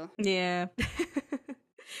 too. Yeah.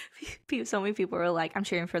 So many people were like, I'm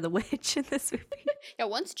cheering for the witch in this movie. Yeah,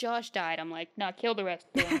 once Josh died, I'm like, nah, kill the rest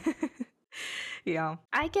of them. Yeah.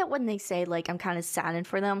 I get when they say, like, I'm kind of saddened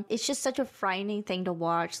for them. It's just such a frightening thing to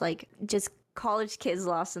watch, like, just college kids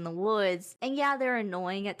lost in the woods. And yeah, they're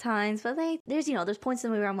annoying at times, but there's, you know, there's points in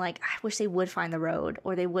the movie where I'm like, I wish they would find the road,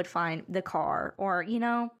 or they would find the car, or, you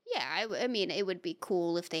know? Yeah, I mean, it would be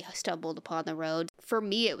cool if they stumbled upon the road. For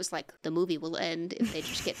me, it was like the movie will end if they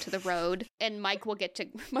just get to the road, and Michael will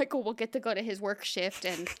get to go to his work shift,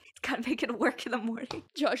 and gotta make it work in the morning.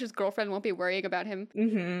 Josh's girlfriend won't be worrying about him.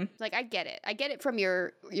 Mm-hmm. Like, I get it from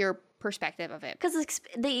your perspective of it, because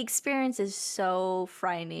the experience is so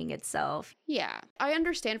frightening itself. Yeah, I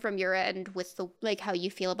understand from your end with the, like, how you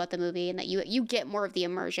feel about the movie, and that you get more of the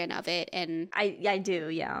immersion of it, and I do,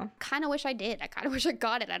 yeah. Kind of wish I did. I kind of wish I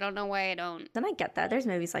got it. I don't know why I don't. Then I get that. There's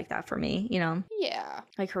movies like that for me, you know? Yeah.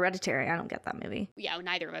 Like Hereditary, I don't get that movie. Yeah,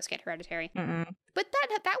 neither of us get Hereditary. Mm-mm. But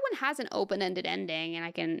that one has an open-ended ending, and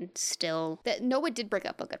I can still... Noah did bring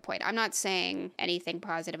up a good point. I'm not saying anything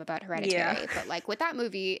positive about Hereditary, but, like, with that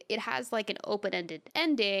movie, it has, like, an open-ended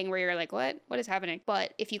ending where you're like, what is happening?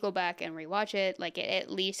 But if you go back and rewatch it, like, it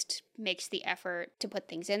at least makes the effort to put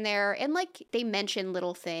things in there. And, like, they mention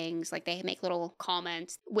little things, like, they make little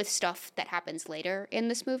comments with stuff that happens later in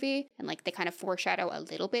this movie, and, like, they kind of foreshadow a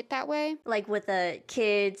little bit that way. Like with the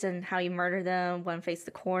kids and how you murder them, one face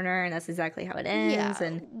the corner, and that's exactly how it ends. Yeah.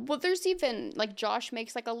 And well, there's even, like, Josh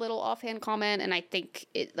makes, like, a little offhand comment, and I think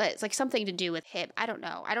it's, like, something to do with him. I don't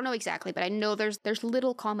know exactly, but I know there's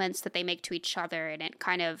little comments that they make to each other, and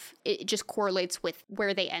it just correlates with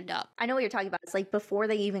where they end up. I know what you're talking about. It's like before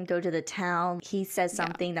they even go to the town, he says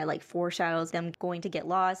something that, like, foreshadows them going to get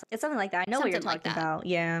lost. It's something like that. I know what you're talking about.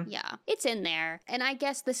 Yeah. Yeah. It's in there. And I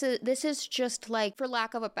guess this is just, like, for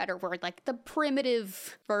lack of a better word, like, the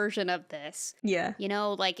primitive version of this. Yeah. You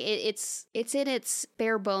know, like, it's in its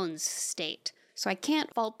bare bones state. So I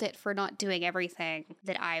can't fault it for not doing everything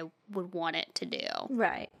that I would want it to do.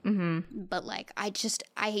 Right. Mm-hmm. But, like, I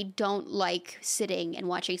don't like sitting and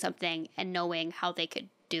watching something and knowing how they could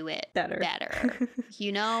do it better.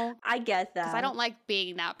 You know? I get that. Because I don't like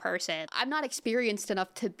being that person. I'm not experienced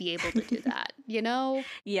enough to be able to do that, you know?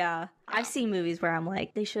 Yeah. I've seen movies where I'm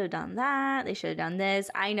like, they should have done that. They should have done this.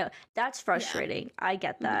 I know. That's frustrating. Yeah. I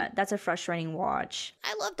get that. Mm-hmm. That's a frustrating watch.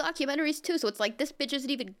 I love documentaries too. So it's like, this bitch isn't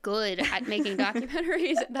even good at making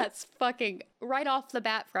documentaries. That's fucking right off the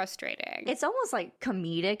bat frustrating. It's almost like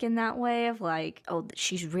comedic in that way of like, oh,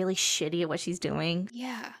 she's really shitty at what she's doing.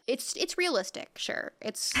 Yeah. It's realistic. Sure.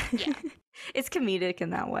 Yeah. It's comedic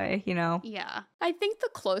in that way, you know? Yeah. I think the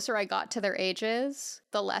closer I got to their ages,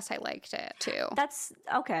 the less I liked it, too. That's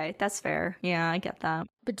okay. That's fair. Yeah, I get that.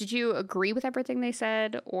 But did you agree with everything they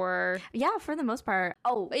said, or? Yeah, for the most part.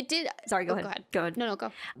 Oh, it did. Sorry, go ahead. Go ahead. No,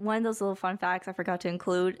 go. One of those little fun facts I forgot to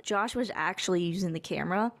include, Josh was actually using the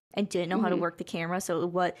camera and didn't know how to work the camera, so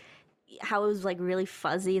how it was, like, really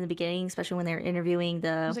fuzzy in the beginning, especially when they were interviewing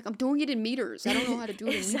I was like, I'm doing it in meters. I don't know how to do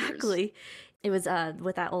it in meters. Exactly. It was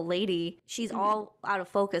with that old lady. She's all out of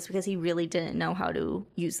focus because he really didn't know how to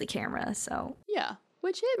use the camera. So yeah,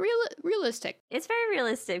 which is realistic. It's very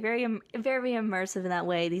realistic, very very immersive in that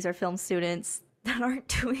way. These are film students that aren't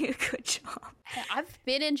doing a good job. I've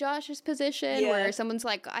been in Josh's position where someone's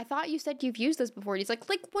like, I thought you said you've used this before. And he's like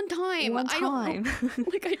one time. I don't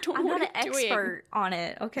know. I'm not an expert on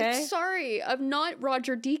it, okay? I'm sorry. I'm not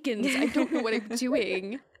Roger Deakins. I don't know what I'm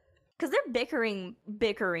doing. Because they're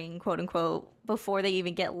bickering, quote unquote, before they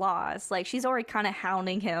even get lost. Like, she's already kind of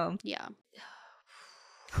hounding him. Yeah.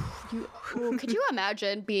 Could you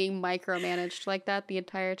imagine being micromanaged like that the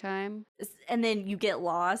entire time? And then you get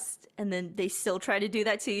lost, and then they still try to do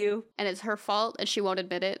that to you. And it's her fault, and she won't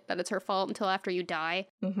admit it, that it's her fault until after you die.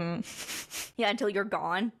 Mm-hmm. Yeah, until you're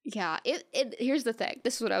gone. Yeah, here's the thing.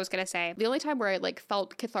 This is what I was going to say. The only time where I, like,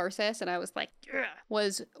 felt catharsis, and I was like, ugh,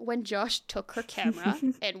 was when Josh took her camera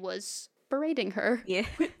and was berating her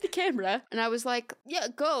with the camera. And I was like, yeah,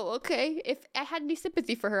 go, okay. If I had any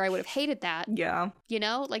sympathy for her, I would have hated that. Yeah. You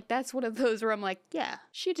know? Like, that's one of those where I'm like, yeah,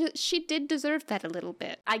 she did deserve that a little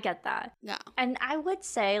bit. I get that. Yeah. And I would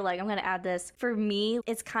say, like, I'm going to add this. For me,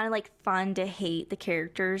 it's kind of, like, fun to hate the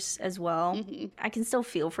characters as well. Mm-hmm. I can still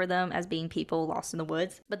feel for them as being people lost in the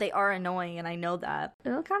woods. But they are annoying, and I know that.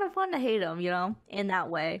 It's kind of fun to hate them, you know? In that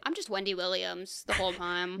way. I'm just Wendy Williams the whole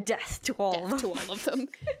time. Death to all of them.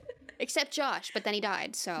 Except Josh, but then he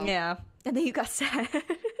died, so... Yeah. And then you got sad.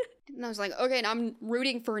 And I was like, okay, now I'm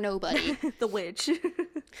rooting for nobody. The witch.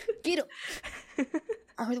 Get him.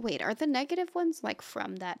 Are the negative ones, like,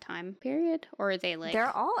 from that time period? Or are they, like... They're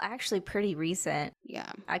all actually pretty recent.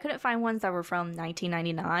 Yeah. I couldn't find ones that were from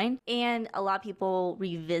 1999. And a lot of people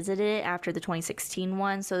revisited it after the 2016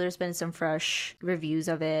 one, so there's been some fresh reviews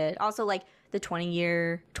of it. Also, like... the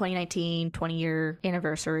 2019 20-year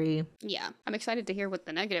anniversary. Yeah, I'm excited to hear what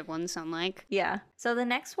the negative ones sound like. Yeah. So the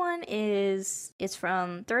next one it's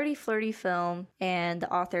from 30 Flirty Film and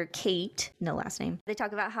the author Kate, no last name. They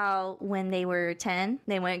talk about how when they were 10,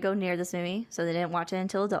 they wouldn't go near this movie, so they didn't watch it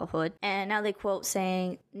until adulthood. And now they quote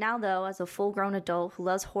saying, "Now though, as a full-grown adult who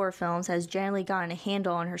loves horror films, has generally gotten a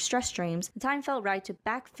handle on her stress streams, the time felt right to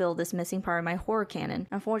backfill this missing part of my horror canon.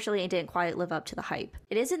 Unfortunately, it didn't quite live up to the hype.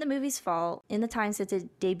 It isn't the movie's fault. In the time since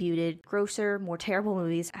it debuted, grosser, more terrible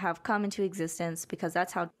movies have come into existence because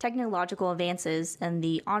that's how technological advances and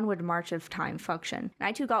the onward march of time function. And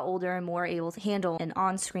I too got older and more able to handle an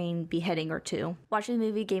on-screen beheading or two. Watching the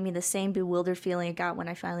movie gave me the same bewildered feeling I got when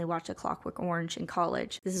I finally watched A Clockwork Orange in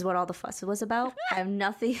college. This is what all the fuss was about. I have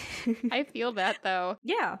nothing." I feel that though.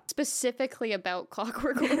 Yeah. Specifically about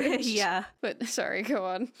Clockwork Orange. Yeah. But sorry, go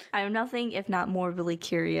on. "I am nothing if not morbidly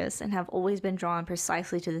curious and have always been drawn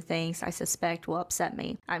precisely to the things I suspect will upset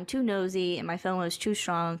me. I'm too nosy and my film is too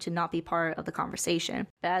strong to not be part of the conversation.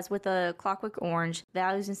 But as with A Clockwork Orange,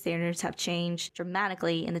 values and standards have changed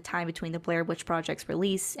dramatically in the time between the Blair Witch Project's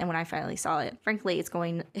release and when I finally saw it. Frankly, it's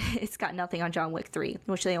got nothing on John Wick 3,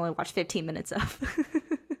 which they only watched 15 minutes of."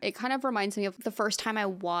 It kind of reminds me of the first time I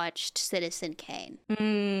watched Citizen Kane.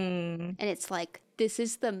 And it's like, this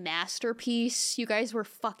is the masterpiece you guys were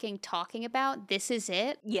fucking talking about. This is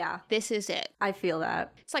it. Yeah. This is it. I feel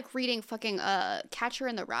that. It's like reading fucking Catcher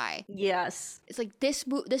in the Rye. Yes. It's like, this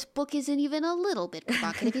book isn't even a little bit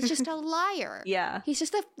provocative. He's just a liar. Yeah. He's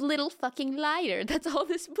just a little fucking liar. That's all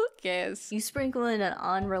this book is. You sprinkle in an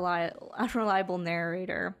unreliable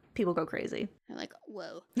narrator, people go crazy. I'm like,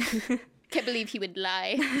 whoa. Can't believe he would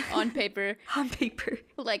lie on paper. On paper.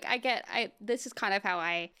 Like, this is kind of how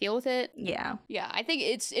I feel with it. Yeah. Yeah, I think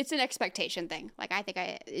it's an expectation thing. Like, I think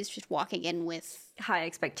it's just walking in with high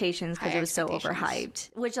expectations because it was so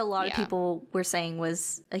overhyped, which a lot of people were saying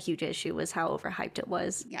was a huge issue, was how overhyped it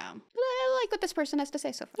was. Yeah. I like what this person has to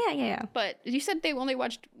say so far. Yeah. But you said they only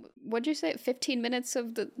watched, what'd you say, 15 minutes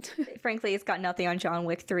of the... Frankly, it's got nothing on John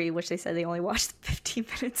Wick 3, which they said they only watched 15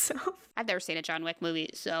 minutes of. I've never seen a John Wick movie,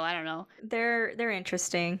 so I don't know. They're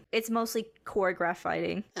interesting. It's mostly choreographed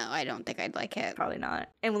fighting. No, I don't think I'd like it. Probably not.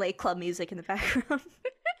 And like club music in the background.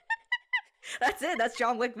 That's it. That's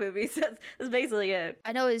John Wick movies. That's basically it.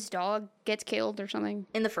 I know his dog gets killed or something.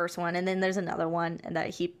 In the first one, and then there's another one that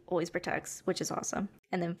he always protects, which is awesome.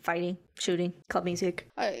 And then fighting, shooting, club music.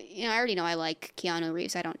 I already know I like Keanu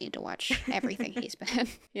Reeves. I don't need to watch everything he's been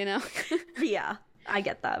in, Yeah. I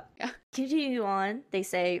get that. Yeah. Continue on, they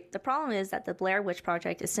say, "The problem is that the Blair Witch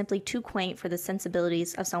Project is simply too quaint for the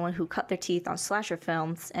sensibilities of someone who cut their teeth on slasher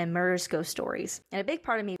films and murderous ghost stories. And a big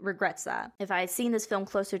part of me regrets that. If I had seen this film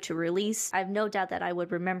closer to release, I have no doubt that I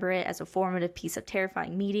would remember it as a formative piece of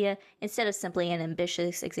terrifying media instead of simply an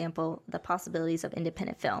ambitious example of the possibilities of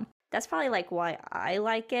independent film." That's probably like why I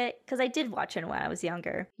like it, because I did watch it when I was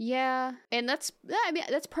younger. Yeah, and that's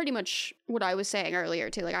pretty much what I was saying earlier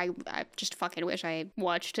too. Like I just fucking wish I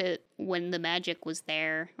watched it when the magic was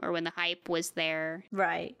there or when the hype was there.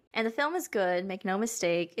 Right. And the film is good, make no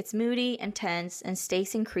mistake. It's moody and tense, and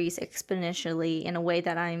stakes increase exponentially in a way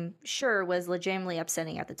that I'm sure was legitimately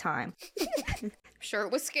upsetting at the time. Sure,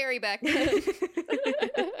 it was scary back then.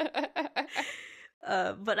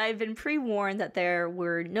 But I've been pre-warned that there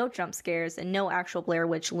were no jump scares and no actual Blair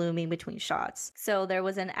Witch looming between shots. So there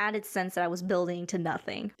was an added sense that I was building to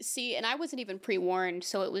nothing. See, and I wasn't even pre-warned,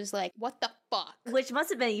 so it was like, what the fuck? Which must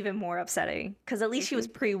have been even more upsetting, because at least she was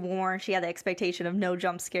pre-warned. She had the expectation of no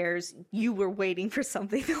jump scares. You were waiting for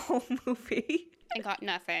something the whole movie. And got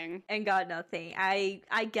nothing. I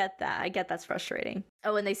get that. I get that's frustrating.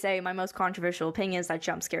 Oh, and they say my most controversial opinion is that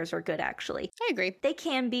jump scares are good, actually. I agree. They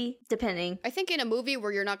can be, depending. I think in a movie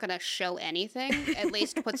where you're not going to show anything, at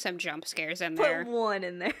least put some jump scares in there. Put one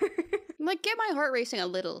in there. Like, get my heart racing a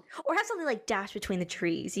little. Or have something like dash between the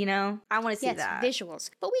trees, you know? I want to see that.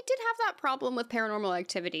 Visuals. But we did have that problem with Paranormal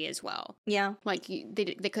Activity as well. Yeah. Like,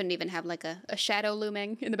 they couldn't even have, like, a shadow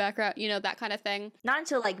looming in the background, that kind of thing. Not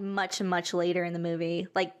until, like, much, much later in the movie,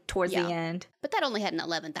 like, towards the end. But that only had an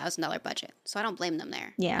 $11,000 budget, so I don't blame them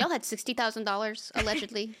there. Yeah. Y'all had $60,000,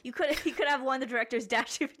 allegedly. You could have one of the directors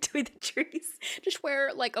dashing between the trees. Just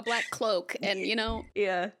wear, like, a black cloak and,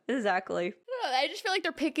 Yeah, exactly. I just feel like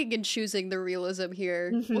they're picking and choosing the realism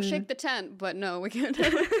here. Mm-hmm. We'll shake the tent, but no, we can't.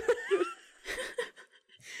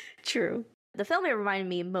 True. The film it reminded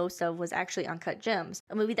me most of was actually Uncut Gems,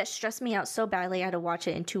 a movie that stressed me out so badly I had to watch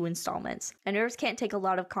it in 2 installments. And nerves can't take a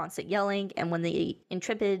lot of constant yelling, and when the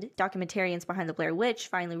intrepid documentarians behind the Blair Witch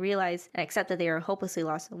finally realize and accept that they are hopelessly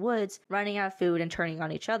lost in the woods, running out of food and turning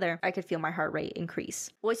on each other, I could feel my heart rate increase.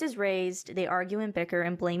 Voices raised, they argue and bicker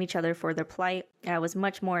and blame each other for their plight, and I was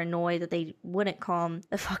much more annoyed that they wouldn't calm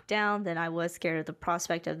the fuck down than I was scared of the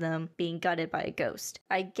prospect of them being gutted by a ghost.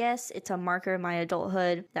 I guess it's a marker of my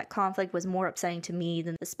adulthood that conflict was more upsetting to me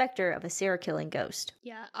than the specter of a serial killing ghost.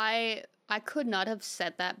 Yeah, I could not have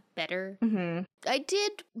said that better. Mm-hmm. I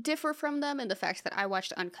did differ from them in the fact that I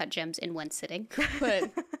watched Uncut Gems in one sitting, but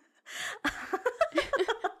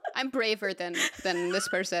I'm braver than this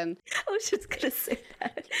person. I was just gonna say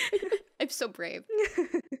that. I'm so brave.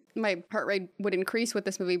 My heart rate would increase with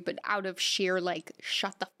this movie, but out of sheer, like,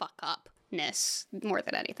 shut the fuck up-ness more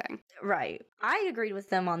than anything. Right. I agreed with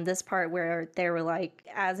them on this part where they were like,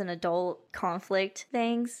 as an adult, conflict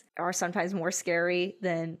things are sometimes more scary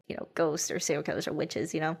than, ghosts or serial killers or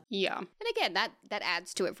witches, Yeah. And again, that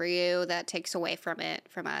adds to it for you. That takes away from it,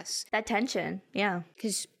 from us. That tension, yeah.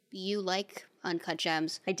 Because you like Uncut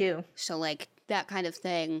Gems. I do. So, like, that kind of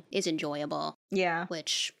thing is enjoyable. Yeah.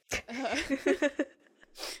 Which...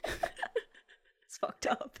 It's fucked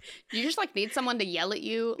up. You just, like, need someone to yell at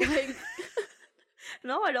you, like...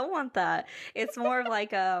 No, I don't want that. It's more of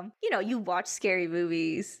like, you watch scary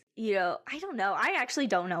movies. I don't know. I actually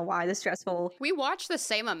don't know why the stressful... We watch the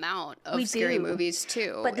same amount of scary movies,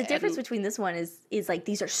 too. But the difference between this one is like,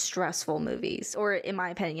 these are stressful movies. Or, in my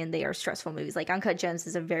opinion, they are stressful movies. Like, Uncut Gems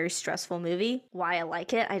is a very stressful movie. Why I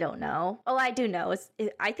like it, I don't know. Oh, I do know.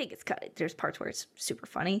 I think there's parts where it's super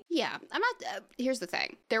funny. Yeah. I'm not... here's the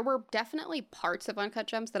thing. There were definitely parts of Uncut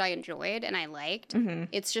Gems that I enjoyed and I liked. Mm-hmm.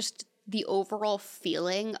 It's just the overall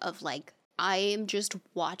feeling of, like, I am just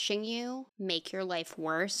watching you make your life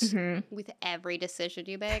worse with every decision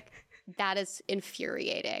you make. That is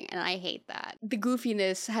infuriating, and I hate that. The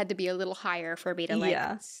goofiness had to be a little higher for me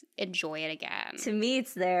to, enjoy it again. To me,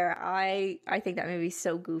 it's there. I think that movie's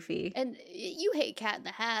so goofy. And you hate Cat in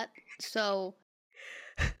the Hat, so...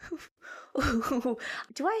 Do I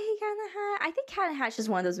hate Cat in the Hat? I think Cat in the Hat's just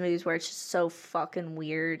one of those movies where it's just so fucking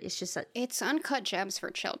weird. It's just it's Uncut Gems for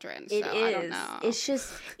children, so it is. I don't know. It's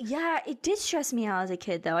just, it did stress me out as a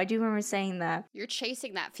kid, though. I do remember saying that. You're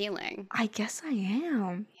chasing that feeling. I guess I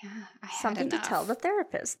am. Yeah, I had Something enough. to tell the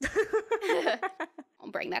therapist.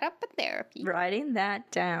 I'll bring that up in therapy. Writing that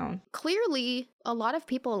down. Clearly, a lot of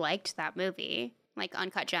people liked that movie. Like,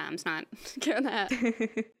 Uncut Gems, not Cat in the Hat.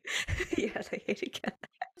 Yeah, they hated Cat in the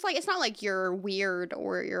Hat. It's not like you're weird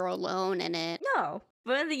or you're alone in it. No.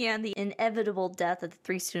 But in the end, the inevitable death of the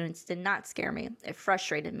 3 students did not scare me. It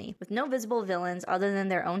frustrated me. With no visible villains other than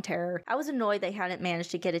their own terror, I was annoyed they hadn't managed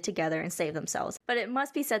to get it together and save themselves. But it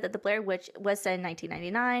must be said that the Blair Witch was set in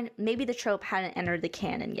 1999. Maybe the trope hadn't entered the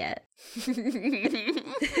canon yet.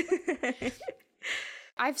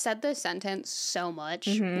 I've said this sentence so much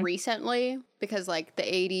recently because, like, the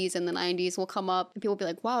 80s and the 90s will come up and people will be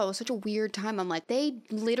like, wow, it was such a weird time. I'm like, they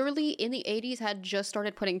literally in the 80s had just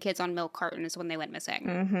started putting kids on milk cartons when they went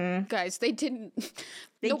missing. Guys, they didn't.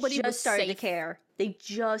 Nobody just started to care. They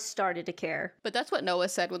just started to care. But that's what Noah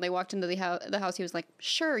said when they walked into the house. He was like,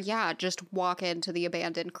 sure, yeah, just walk into the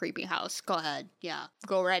abandoned creepy house. Go ahead. Yeah,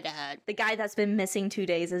 go right ahead. The guy that's been missing 2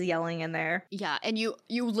 days is yelling in there. Yeah, and you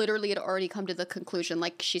literally had already come to the conclusion,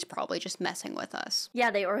 like, she's probably just messing with us.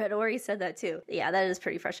 Yeah, they had already said that too. Yeah, that is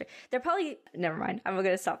pretty frustrating. They're probably... Never mind. I'm going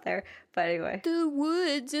to stop there. But anyway. The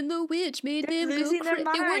woods and the witch made them losing their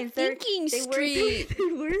minds. They weren't thinking straight. They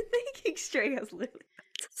weren't thinking straight. I was literally...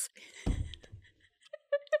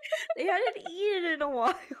 They hadn't eaten in a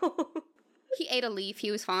while. He ate a leaf.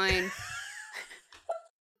 He was fine.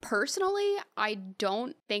 Personally, I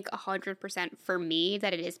don't think 100% for me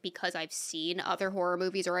that it is because I've seen other horror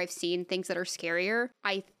movies or I've seen things that are scarier.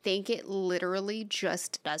 I think it literally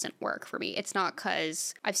just doesn't work for me. It's not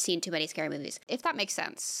because I've seen too many scary movies, if that makes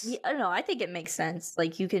sense. Yeah, no, I think it makes sense.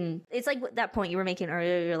 Like, you can... It's like that point you were making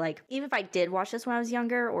earlier. You're like, even if I did watch this when I was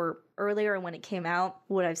younger or earlier when it came out,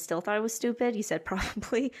 would I have still thought it was stupid? You said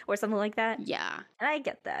probably, or something like that. Yeah. And I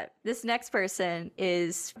get that. This next person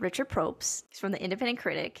is Richard Propes. He's from the Independent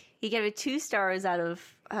Critic. He gave it 2 stars out of,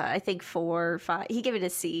 I think 4 or 5. He gave it a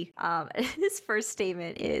C. His first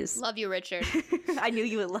statement is... Love you, Richard. I knew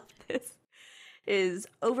you would love this. Is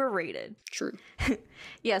overrated. True.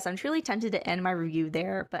 Yes, I'm truly tempted to end my review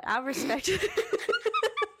there, but out of respect...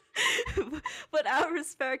 But Out of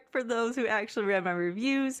respect for those who actually read my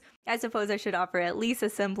reviews, I suppose I should offer at least a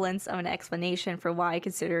semblance of an explanation for why I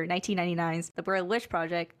consider 1999's The Blair Witch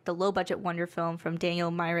Project the low-budget wonder film from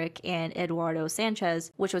Daniel Myrick and Eduardo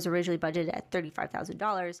Sanchez, which was originally budgeted at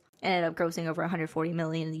 $35,000, ended up grossing over $140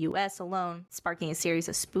 million in the US alone, sparking a series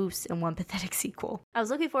of spoofs and one pathetic sequel. I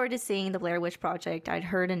was looking forward to seeing The Blair Witch Project. I'd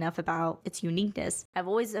heard enough about its uniqueness. I've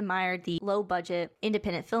always admired the low-budget,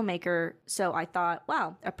 independent filmmaker, so I thought,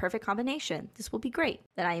 wow, a perfect combination. This will be great.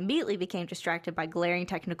 Then I immediately became distracted by glaring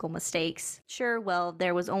technical mistakes. Sure, well,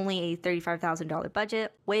 there was only a $35,000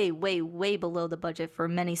 budget, way below the budget for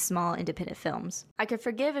many small independent films. I could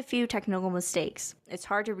forgive a few technical mistakes. It's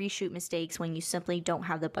hard to reshoot mistakes when you simply don't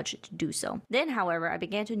have the budget to do so. Then, however, I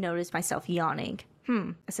began to notice myself yawning.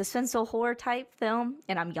 A suspenseful horror type film,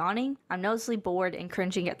 and I'm yawning? I'm noticeably bored and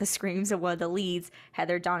cringing at the screams of one of the leads,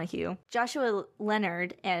 Heather Donahue. Joshua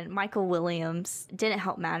Leonard and Michael Williams didn't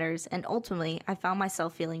help matters, and ultimately, I found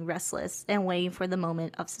myself feeling restless and waiting for the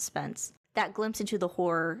moment of suspense. That glimpse into the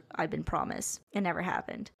horror I'd been promised. It never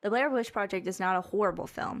happened. The Blair Witch Project is not a horrible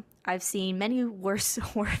film. I've seen many worse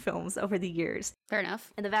horror films over the years. Fair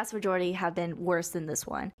enough. And the vast majority have been worse than this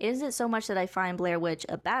one. It isn't so much that I find Blair Witch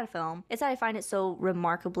a bad film, it's that I find it so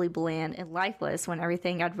remarkably bland and lifeless when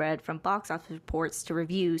everything I'd read from box office reports to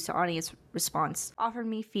reviews to audience response offered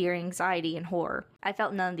me fear, anxiety, and horror. I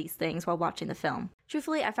felt none of these things while watching the film.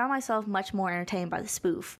 Truthfully, I found myself much more entertained by the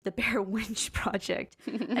spoof, The Blair Witch Project,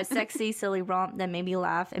 a sexy, silly romp that made me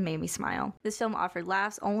laugh and made me smile. This film offered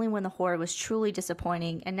laughs only when the horror was truly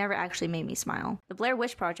disappointing and never actually made me smile. The Blair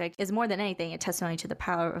Witch Project is more than anything a testimony to the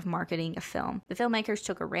power of marketing a film. The filmmakers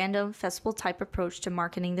took a random, festival-type approach to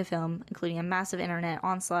marketing the film, including a massive internet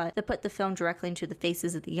onslaught that put the film directly into the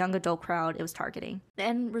faces of the young adult crowd it was targeting. The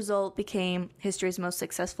end result became history's most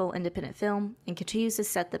successful independent film and continues to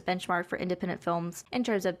set the benchmark for independent films in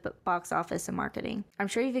terms of box office and marketing. I'm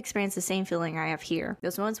sure you've experienced the same feeling I have here.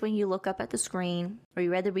 Those moments when you look up at the screen or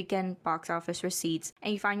you read the weekend box office receipts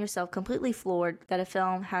and you find yourself completely floored that a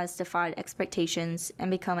film has defied expectations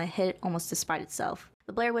and become a hit almost despite itself.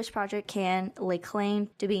 The Blair Witch Project can lay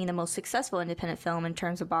claim to being the most successful independent film in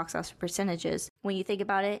terms of box office percentages. When you think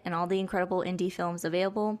about it and all the incredible indie films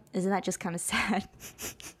available, isn't that just kind of sad?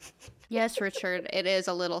 Yes, Richard, it is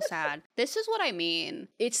a little sad. This is what I mean.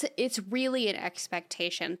 It's really an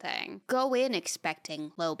expectation thing. Go in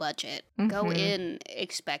expecting low budget. Mm-hmm. Go in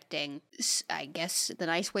expecting, I guess the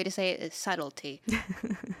nice way to say it is subtlety.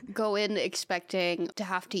 Go in expecting to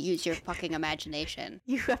have to use your fucking imagination.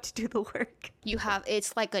 You have to do the work.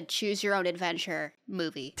 It's like a choose your own adventure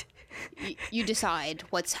movie. You decide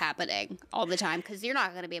what's happening all the time because you're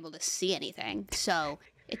not going to be able to see anything. So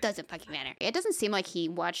it doesn't fucking matter. It doesn't seem like he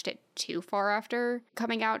watched it too far after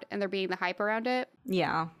coming out and there being the hype around it.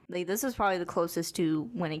 Yeah. This is probably the closest to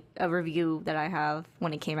a review that I have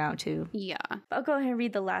when it came out too. Yeah. I'll go ahead and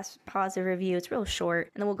read the last positive review. It's real short,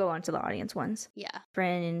 and then we'll go on to the audience ones. Yeah.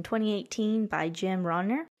 Friend in 2018 by Jim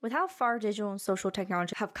Ronner. With how far digital and social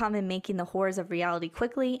technology have come in making the horrors of reality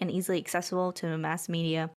quickly and easily accessible to mass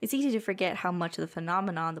media, it's easy to forget how much of the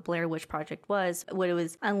phenomenon the Blair Witch Project was when it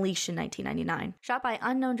was unleashed in 1999. Shot by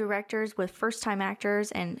unknown directors with first-time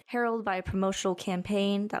actors and heralded by a promotional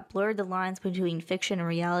campaign that blurred the lines between fiction and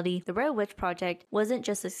reality, the Blair Witch Project wasn't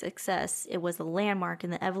just a success, it was a landmark in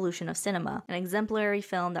the evolution of cinema, an exemplary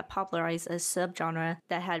film that popularized a subgenre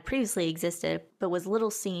that had previously existed but was little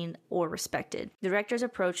seen or respected. The director's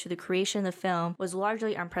approach to the creation of the film was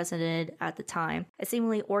largely unprecedented at the time, a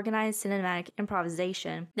seemingly organized cinematic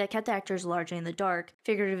improvisation that kept the actors largely in the dark,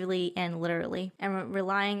 figuratively and literally, and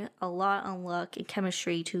relying a lot on luck and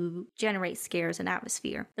chemistry to generate scares and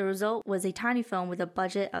atmosphere. The result was a tiny film with a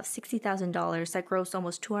budget of $60,000 that grossed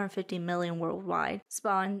almost $250 million worldwide,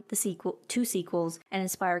 spawned two sequels, and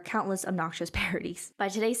inspired countless obnoxious parodies. By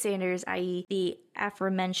today's standards, i.e. the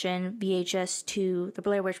aforementioned VHS 2, The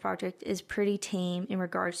Blair Witch Project is pretty tame in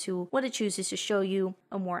regards to what it chooses to show you,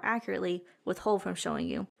 or more accurately, withhold from showing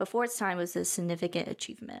you. Before its time was a significant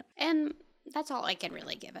achievement. And that's all I can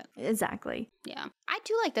really give it. Exactly. Yeah. I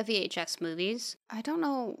do like the VHS movies. I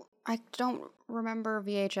don't remember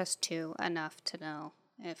VHS 2 enough to know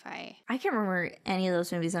if I can't remember any of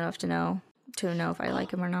those movies enough to know if I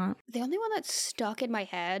like them or not. The only one that's stuck in my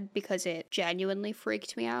head because it genuinely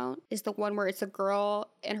freaked me out is the one where it's a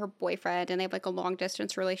girl and her boyfriend and they have like a long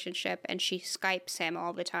distance relationship and she Skypes him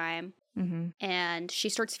all the time. Mm-hmm. And she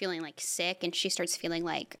starts feeling like sick and she starts feeling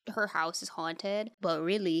like her house is haunted. But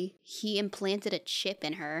really, he implanted a chip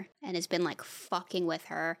in her and has been like fucking with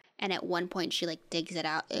her. And at one point she like digs it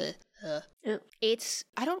out. It's,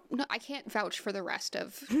 I don't know, I can't vouch for the rest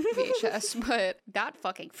of VHS, but that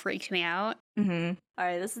fucking freaked me out. Mm-hmm. All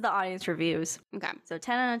right, this is the audience reviews. Okay. So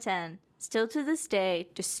 10 out of 10. Still to this day,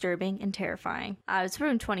 disturbing and terrifying. It's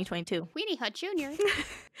from 2022. Weenie Hut Jr.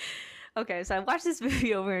 Okay, so I've watched this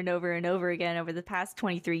movie over and over and over again over the past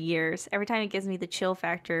 23 years. Every time it gives me the chill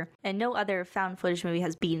factor, and no other found footage movie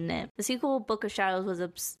has beaten it. The sequel, Book of Shadows,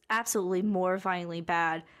 was absolutely mortifyingly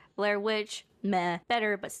bad. Blair Witch, meh,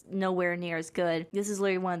 better, but nowhere near as good. This is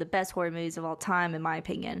literally one of the best horror movies of all time, in my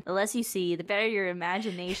opinion. The less you see, the better your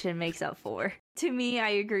imagination makes up for. To me, I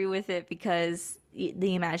agree with it because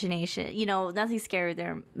the imagination, nothing's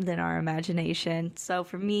scarier than our imagination. So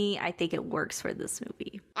for me, I think it works for this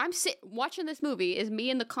movie. I'm watching this movie is me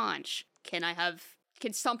in the conch. Can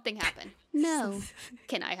something happen? No.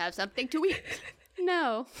 Can I have something to eat?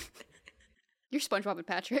 No. You're SpongeBob and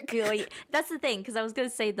Patrick. That's the thing, because I was going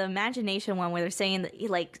to say the imagination one where they're saying that,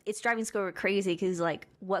 it's driving Squidward crazy because,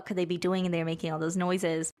 what could they be doing in there making all those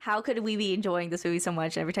noises? How could we be enjoying this movie so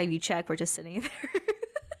much? Every time you check, we're just sitting there.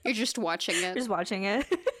 You're just watching it. Just watching it.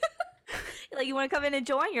 You want to come in and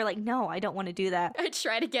join? You're like, no, I don't want to do that. I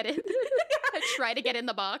try to get in. I try to get in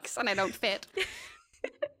the box, and I don't fit.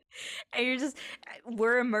 And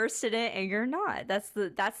we're immersed in it, and you're not. That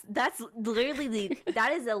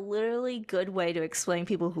is a literally good way to explain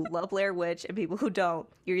people who love Blair Witch and people who don't.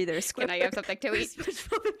 You're either a Squidward. Can I have something to eat?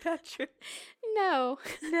 SpongeBob and Patrick. No.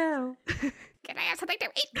 Can I have something to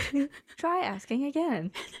eat? Try asking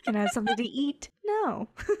again. Can I have something to eat? No.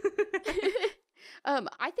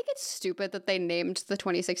 I think it's stupid that they named the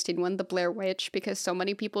 2016 one the Blair Witch because so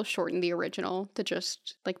many people shortened the original to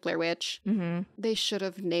just Blair Witch. Mm-hmm. They should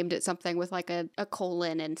have named it something with a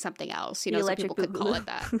colon and something else, so people could call it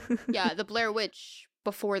that. Yeah, the Blair Witch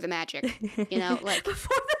before the magic, before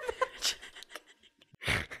the magic.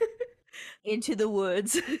 Into the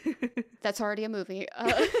Woods. That's already a movie.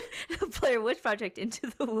 The Blair Witch Project,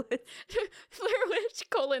 Into the Woods. Blair Witch,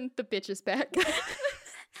 the bitch is back.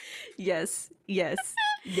 Yes.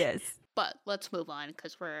 But let's move on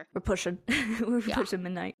because we're pushing. Pushing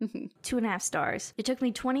midnight. Mm-hmm. 2.5 stars. It took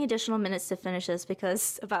me 20 additional minutes to finish this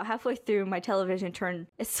because about halfway through, my television turned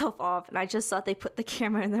itself off, and I just thought they put the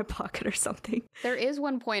camera in their pocket or something. There is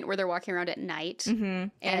one point where they're walking around at night,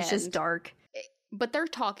 and it's just dark. But they're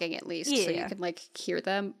talking at least, so you can hear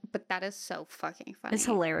them. But that is so fucking funny. It's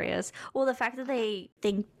hilarious. Well, the fact that they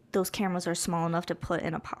think those cameras are small enough to put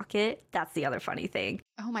in a pocket, that's the other funny thing.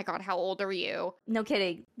 Oh my god, how old are you? No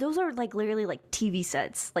kidding. Those are literally TV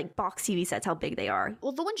sets, box TV sets, how big they are.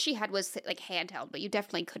 Well, the one she had was handheld, but you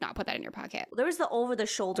definitely could not put that in your pocket. There was the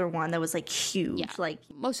over-the-shoulder one that was huge. Yeah.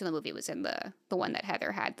 Most of the movie was in the one that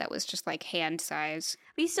Heather had that was just hand size.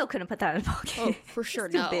 But you still couldn't put that in a pocket. Oh, for sure,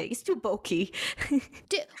 it's too big. It's too bulky. What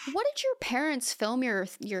did your parents film your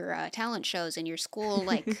talent shows in your school,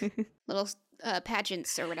 little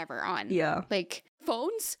pageants or whatever on? Yeah.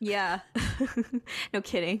 Phones? Yeah. No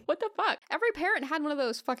kidding. What the fuck? Every parent had one of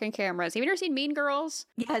those fucking cameras. Have you ever seen Mean Girls?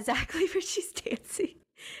 Yeah, exactly, where she's dancing.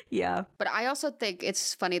 Yeah. But I also think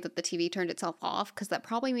it's funny that the TV turned itself off because that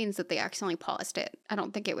probably means that they accidentally paused it. I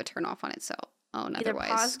don't think it would turn off on itself. Either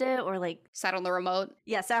paused it or sat on the remote.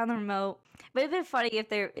 Yeah, sat on the remote. But it'd been funny if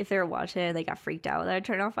they were watching it and they got freaked out that it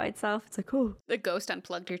turned off by itself. It's oh. The ghost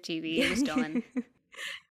unplugged her TV. It was done.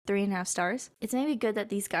 3.5 stars. It's maybe good that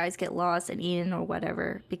these guys get lost and eaten or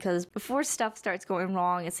whatever, because before stuff starts going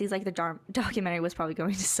wrong, it seems like the documentary was probably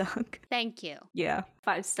going to suck. Thank you. Yeah.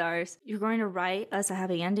 5 stars. You're going to write us a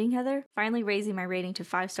happy ending, Heather? Finally raising my rating to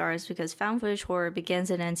 5 stars because found footage horror begins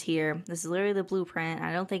and ends here. This is literally the blueprint.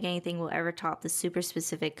 I don't think anything will ever top the super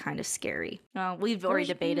specific kind of scary. Well, we've already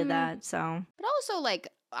debated that, so. But also,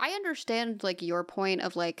 I understand your point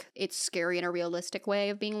of it's scary in a realistic way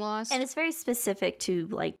of being lost. And it's very specific to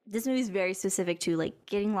this movie's very specific to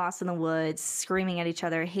getting lost in the woods, screaming at each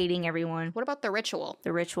other, hating everyone. What about the ritual?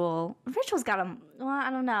 The ritual's got a, I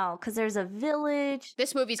don't know, because there's a village.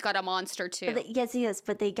 This movie's got a monster too. Yes,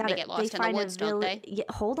 but they get lost in the woods, don't they? Yeah,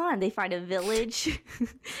 hold on, they find a village.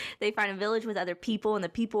 They find a village with other people, and the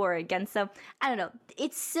people are against them. I don't know.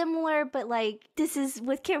 It's similar, but this is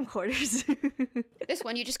with camcorders. This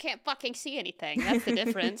one, you just can't fucking see anything. That's the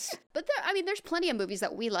difference. But there's plenty of movies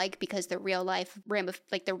that we like because the real life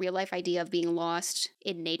the real life idea of being lost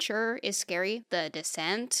in nature is scary. The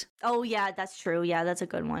Descent. Oh yeah, that's true. Yeah, that's a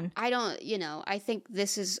good one. I think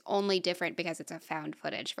this is only different because it's a found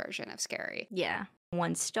footage version of scary. Yeah.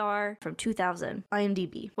 1 star from 2000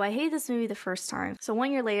 IMDb. Well, I hated this movie the first time, so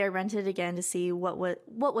 1 year later I rented it again to see what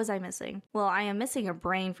was I missing. Well, I am missing a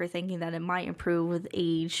brain for thinking that it might improve with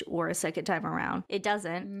age or a second time around. It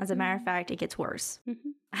doesn't. As a matter of fact, it gets worse.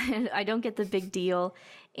 I don't get the big deal.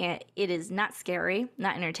 And it is not scary,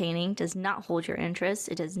 not entertaining, does not hold your interest.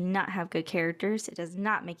 It does not have good characters. It does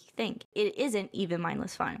not make you think. It isn't even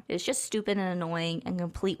mindless fun. It's just stupid and annoying and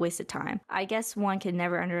complete waste of time. I guess one can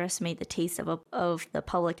never underestimate the taste of the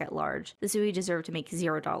public at large. This movie deserved to make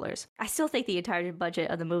 $0. I still think the entire budget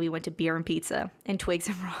of the movie went to beer and pizza and twigs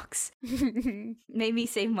and rocks. Made me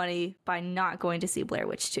save money by not going to see Blair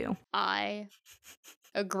Witch 2. I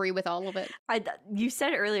agree with all of it. You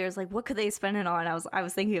said earlier, it's like, what could they spend it on? I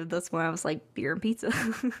was thinking of this one. I was like, beer and pizza.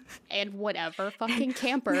 And whatever fucking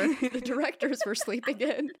camper the directors were sleeping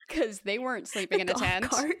in, because they weren't sleeping in a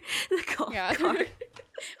tent. The golf cart.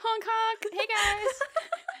 Honk honk. Hey guys.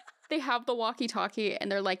 They have the walkie-talkie and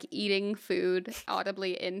they're like eating food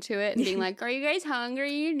audibly into it and being like, are you guys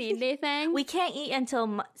hungry? You need anything? We can't eat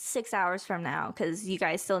until 6 hours from now because you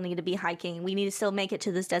guys still need to be hiking. We need to still make it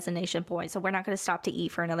to this destination point. So we're not going to stop to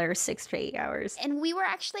eat for another 6 to 8 hours. And we were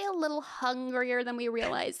actually a little hungrier than we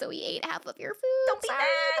realized. So we ate half of your food. Don't be mad.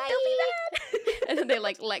 Don't be mad. And then they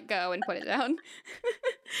like let go and put it down.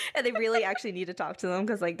 And they really actually need to talk to them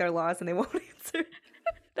because like they're lost and they won't answer.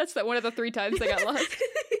 That's one of the 3 times they got lost.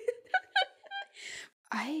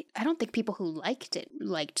 I don't think people who liked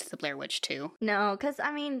the Blair Witch 2. No, because,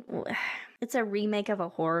 I mean, it's a remake of a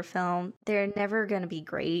horror film. They're never going to be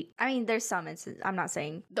great. I mean, there's some instances. I'm not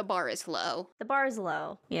saying... The bar is low. The bar is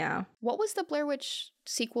low, yeah. What was the Blair Witch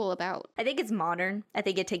sequel about? I think it's modern. I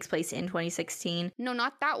think it takes place in 2016. No,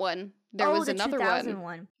 not that one. There was another 2001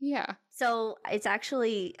 one. Yeah. So it's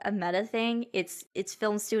actually a meta thing. It's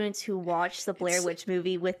film students who watch the Blair Witch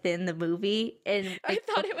movie within the movie. And I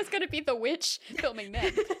thought it was going to be the witch filming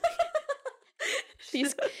them.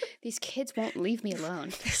 These kids won't leave me alone.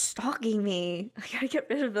 They're stalking me. I gotta get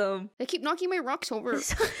rid of them. They keep knocking my rocks over.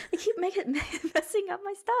 They keep messing up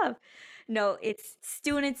my stuff. No, it's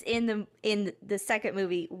students in the second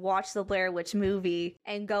movie watch the Blair Witch movie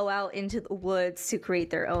and go out into the woods to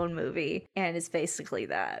create their own movie. And it's basically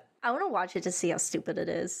that. I want to watch it to see how stupid it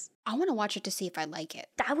is. I want to watch it to see if I like it.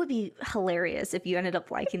 That would be hilarious if you ended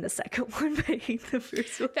up liking the second one but hating the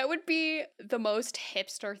first one. That would be the most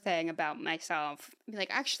hipster thing about myself. Be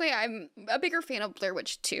like, actually, I'm a bigger fan of Blair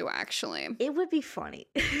Witch 2, actually. It would be funny.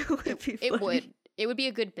 It would. It would be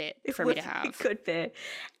a good bit for me to have. A good bit.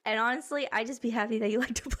 And honestly, I'd just be happy that you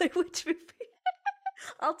liked the Blair Witch movie.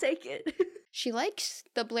 I'll take it. She likes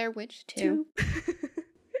the Blair Witch 2.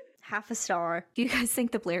 Half a star. Do you guys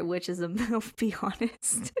think the Blair Witch is a MILF? Be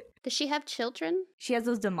honest. Does she have children? She has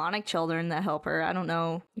those demonic children that help her. I don't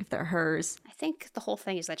know if they're hers. I think the whole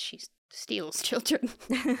thing is that she steals children.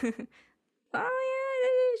 Oh,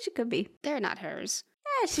 yeah, she could be. They're not hers.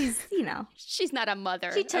 Yeah, she's, She's not a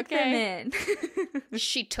mother. She took them in.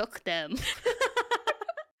 She took them.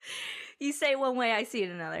 You say one way, I see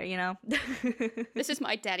it another, This is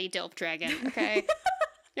my daddy Dilf Dragon, okay?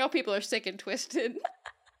 Y'all people are sick and twisted.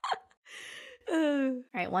 All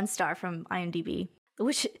right, 1 star from IMDb.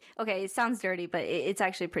 Which, okay, it sounds dirty, but it's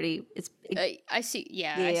actually pretty. I see.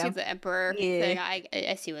 Yeah, I see the emperor thing.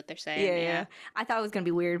 I see what they're saying. Yeah. I thought it was gonna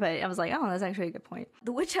be weird, but I was like, oh, that's actually a good point.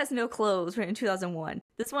 The Witch Has No Clothes, written in 2001.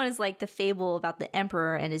 This one is like the fable about the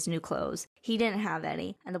emperor and his new clothes. He didn't have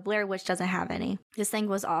any, and the Blair Witch doesn't have any. This thing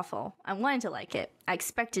was awful. I wanted to like it. I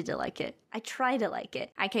expected to like it. I tried to like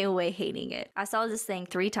it. I came away hating it. I saw this thing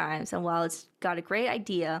 3 times, and while it's got a great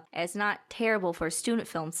idea, and it's not terrible for a student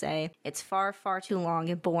film, say, it's far, far too long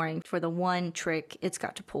and boring for the one trick it's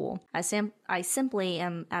got to pull. I simply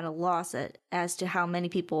am at a loss as to how many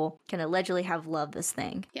people can allegedly have loved this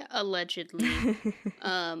thing. Yeah, allegedly.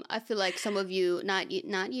 I feel like some of you, not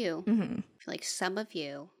you. Mm-hmm. I feel like some of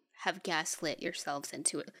you have gaslit yourselves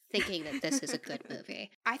into it, thinking that this is a good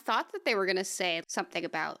movie. I thought that they were gonna say something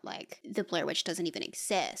about like the Blair Witch doesn't even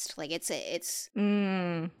exist. Like it's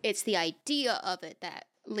the idea of it that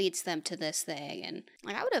leads them to this thing. And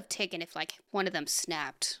like I would have taken if like one of them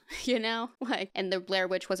snapped, like, and the Blair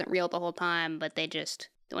Witch wasn't real the whole time, but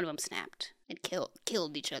one of them snapped and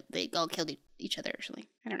killed each other. They all killed each other. Actually,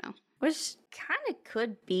 I don't know. Which kind of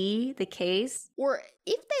could be the case. Or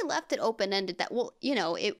if they left it open-ended,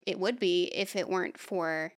 it would be if it weren't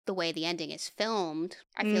for the way the ending is filmed.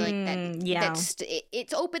 I feel like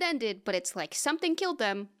it's open-ended, but it's like something killed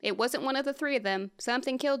them. It wasn't one of the 3 of them.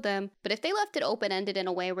 Something killed them. But if they left it open-ended in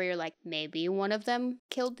a way where you're like, maybe one of them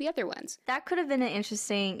killed the other ones. That could have been an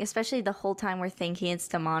interesting, especially the whole time we're thinking it's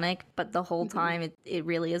demonic, but the whole time it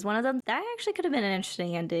really is one of them. That actually could have been an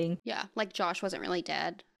interesting ending. Yeah, like Josh wasn't really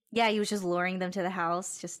dead. Yeah, he was just luring them to the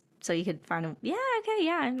house, just so you could find him. Yeah, okay,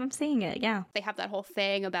 yeah, I'm seeing it. Yeah. They have that whole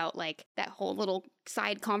thing about like that whole little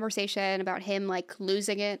side conversation about him like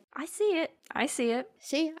losing it. I see it. I see it.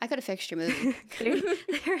 See, I could have fixed your movie.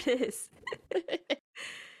 There it is.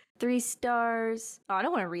 3 stars. Oh, I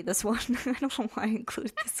don't want to read this one. I don't know why I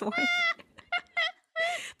included this one.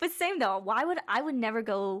 But same though. I would never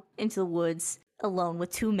go into the woods alone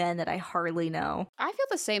with 2 men that I hardly know. I feel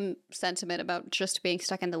the same sentiment about just being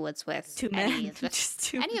stuck in the woods with 2 men. any of the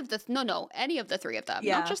 3 of them,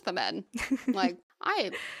 Yeah. not just the men. Like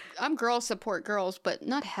I'm girls support girls, but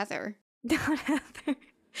not Heather. Not Heather.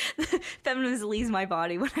 Feminism leaves my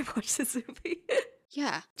body when I watch this movie.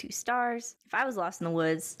 Yeah. 2 stars. If I was lost in the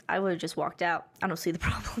woods, I would have just walked out. I don't see the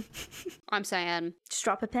problem. I'm saying Just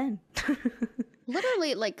drop a pen.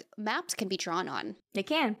 literally, like, maps can be drawn on. They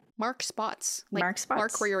can. Mark spots. Like, Mark spots.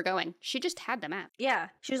 Mark where you were going. She just had the map. Yeah.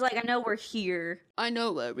 She was like, I know we're here. I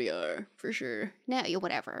know where we are, for sure. No,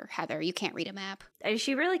 whatever, Heather. You can't read a map. And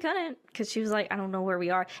she really couldn't, because she was like, I don't know where we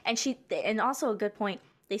are. And also a good point,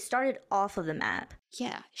 they started off of the map.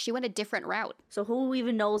 Yeah, she went a different route. So who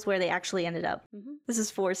even knows where they actually ended up? Mm-hmm. This is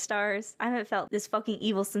 4 stars. I haven't felt this fucking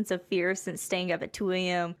evil sense of fear since staying up at 2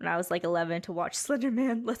 a.m. when I was like 11 to watch Slender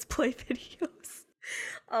Man Let's Play videos.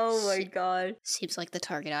 Oh my god. Seems like the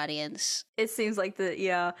target audience. It seems like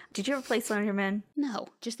yeah. Did you ever play Slenderman? No,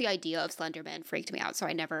 just the idea of Slenderman freaked me out, so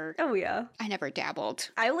I never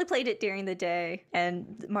dabbled. I only played it during the day,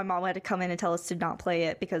 and my mom had to come in and tell us to not play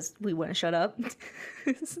it because we wouldn't shut up.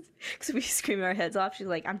 Because we screaming our heads off. She's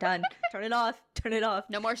like, I'm done. Turn it off. Turn it off.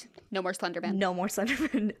 No more Slenderman. No more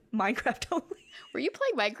Slenderman. Minecraft only. Were you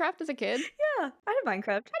playing Minecraft as a kid? Yeah, I did Minecraft.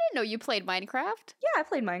 I didn't know you played Minecraft. Yeah, I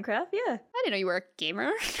played Minecraft, yeah. I didn't know you were a gamer. I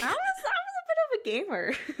was a bit of a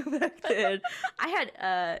gamer back then. I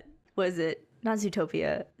had, what is it? Not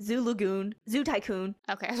Zootopia. Zoo Lagoon. Zoo Tycoon.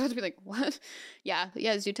 Okay, I was about to be like, what? Yeah,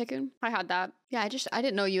 Zoo Tycoon. I had that. Yeah, I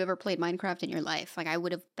didn't know you ever played Minecraft in your life. Like, I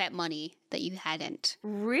would have bet money that you hadn't.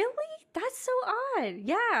 Really? That's so odd.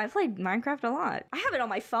 Yeah, I played Minecraft a lot. I have it on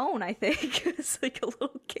my phone, I think. It's like a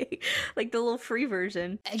little game, like the little free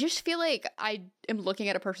version. I just feel like I am looking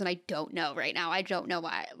at a person I don't know right now. I don't know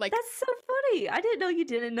why. Like, that's so funny. I didn't know you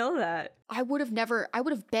didn't know that. I would have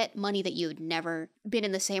bet money that you had never been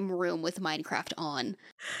in the same room with Minecraft on.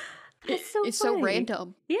 It's so It's funny. so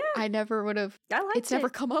random. Yeah. I never would have. I liked It's never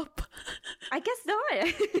come up. I guess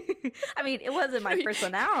not. I mean, it wasn't my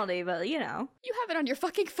personality, but you know. You have it on your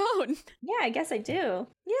fucking phone. Yeah, I guess I do. Yeah,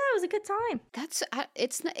 it was a good time.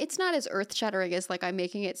 It's not as earth-shattering as like I'm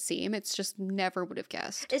making it seem. It's just never would have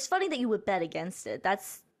guessed. It's funny that you would bet against it.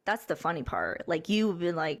 That's the funny part. Like, you've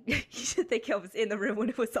been like, you should think I was in the room when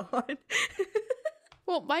it was on.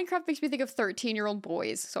 Well, Minecraft makes me think of 13-year-old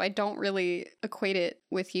boys, so I don't really equate it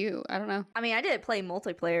with you. I don't know. I mean, I did play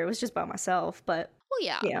multiplayer. It was just by myself, but... Well,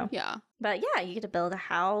 yeah. But yeah, you get to build a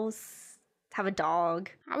house, have a dog.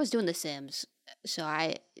 I was doing The Sims, so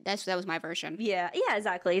that was my version. Yeah,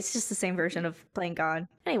 exactly. It's just the same version of playing God.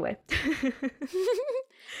 Anyway. I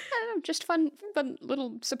don't know, just fun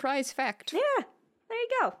little surprise fact. Yeah, there you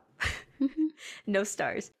go. No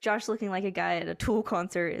stars. Josh looking like a guy at a Tool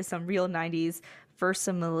concert is some real 90s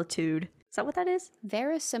verisimilitude. Is that what that is?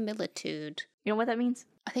 Verisimilitude. You know what that means?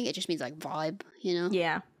 I think it just means like vibe, you know?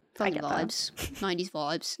 Yeah. Fun vibes. 90s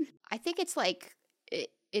vibes. I think it's like,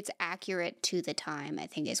 it's accurate to the time, I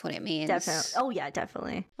think is what it means. Definitely. Oh yeah,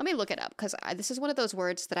 definitely. Let me look it up, because this is one of those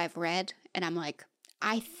words that I've read, and I'm like,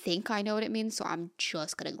 I think I know what it means, so I'm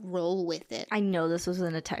just gonna roll with it. I know this was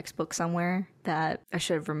in a textbook somewhere that I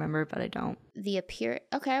should have remembered, but I don't.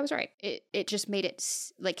 Okay, I was right. It just made it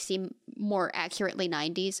like seem more accurately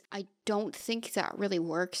 90s. I don't think that really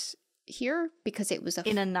works here because it was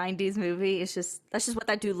in a 90s movie. That's just what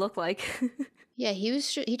that dude looked like. Yeah, he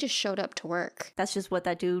just showed up to work. That's just what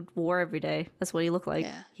that dude wore every day. That's what he looked like.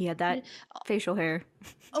 Yeah. He had that facial hair.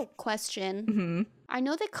 Oh, question. Mm-hmm. I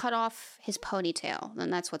know they cut off his ponytail,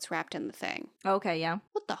 and that's what's wrapped in the thing. Okay, yeah.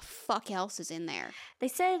 What the fuck else is in there? They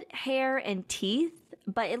said hair and teeth,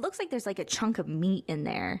 but it looks like there's like a chunk of meat in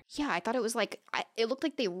there. Yeah, I thought it was like, it looked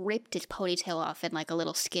like they ripped his ponytail off and like a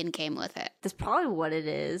little skin came with it. That's probably what it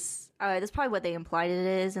is. That's probably what they implied it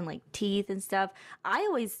is, and like teeth and stuff.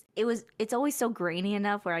 It's always so grainy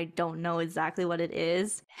enough where I don't know exactly what it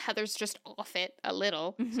is. Heather's just off it a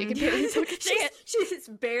little, Mm-hmm. so you can barely look at it.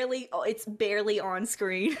 It's barely on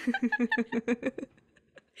screen.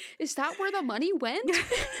 Is that where the money went?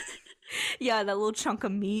 Yeah, that little chunk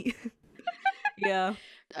of meat. Yeah.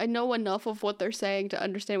 I know enough of what they're saying to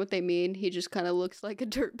understand what they mean. He just kind of looks like a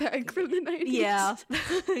dirtbag from the 90s. Yeah.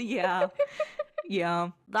 Yeah. Yeah.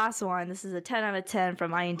 Last one. This is a 10 out of 10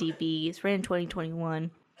 from IMDb. It's written in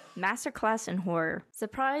 2021. Masterclass in horror.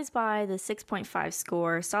 Surprised by the 6.5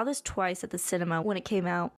 score, saw this twice at the cinema when it came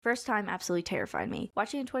out. First time absolutely terrified me.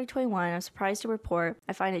 Watching in 2021, I'm surprised to report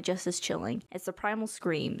I find it just as chilling. It's the primal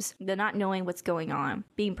screams, the not knowing what's going on,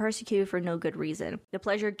 being persecuted for no good reason, the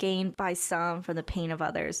pleasure gained by some from the pain of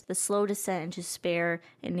others, the slow descent into despair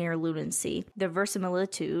and near lunacy, the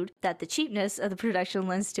verisimilitude that the cheapness of the production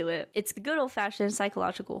lends to it. It's good old-fashioned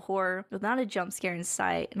psychological horror without a jump scare in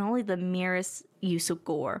sight and only the merest use of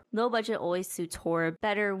gore. Low budget always suits horror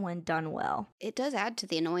better when done well. It does add to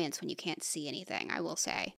the annoyance when you can't see anything, I will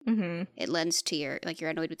say. Mm-hmm. It lends to your, like, you're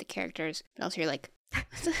annoyed with the characters, but also you're like,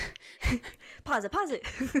 Pause it.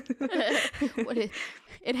 what it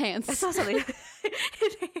enhance. I saw something.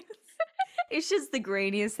 It's just the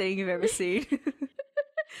grainiest thing you've ever seen.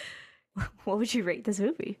 What would you rate this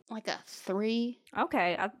movie? Like a 3.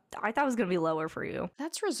 Okay, I thought it was gonna be lower for you.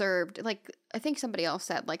 That's reserved. Like, I think somebody else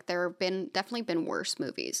said, like, there have definitely been worse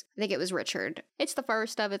movies. I think it was Richard. It's the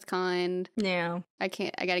first of its kind. Yeah. I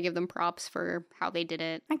gotta give them props for how they did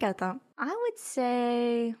it. I get that. I would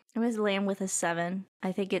say I was land with a 7.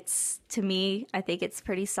 I think it's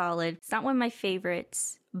pretty solid. It's not one of my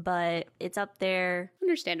favorites, but it's up there.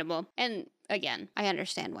 Understandable. And again, I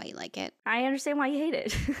understand why you like it. I understand why you hate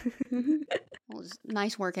it. It was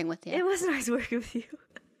nice working with you. It was nice working with you.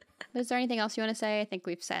 Is there anything else you want to say? I think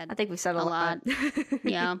we've said a lot.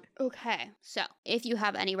 Yeah. Okay. So if you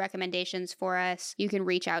have any recommendations for us, you can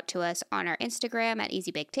reach out to us on our Instagram at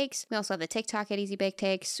Easy Bake Takes. We also have a TikTok at Easy Bake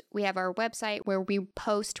Takes. We have our website where we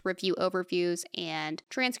post review overviews and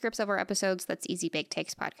transcripts of our episodes. That's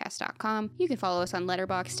easybaketakes.podcast.com. You can follow us on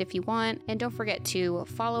Letterboxd if you want. And don't forget to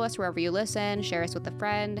follow us wherever you listen, share us with a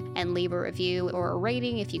friend, and leave a review or a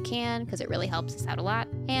rating if you can, because it really helps us out a lot.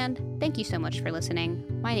 And thank you so much for listening.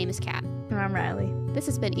 My name is Kat. And I'm Ryley. This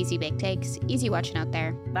has been Easy Bake Takes. Easy watching out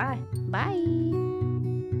there. Bye. Bye.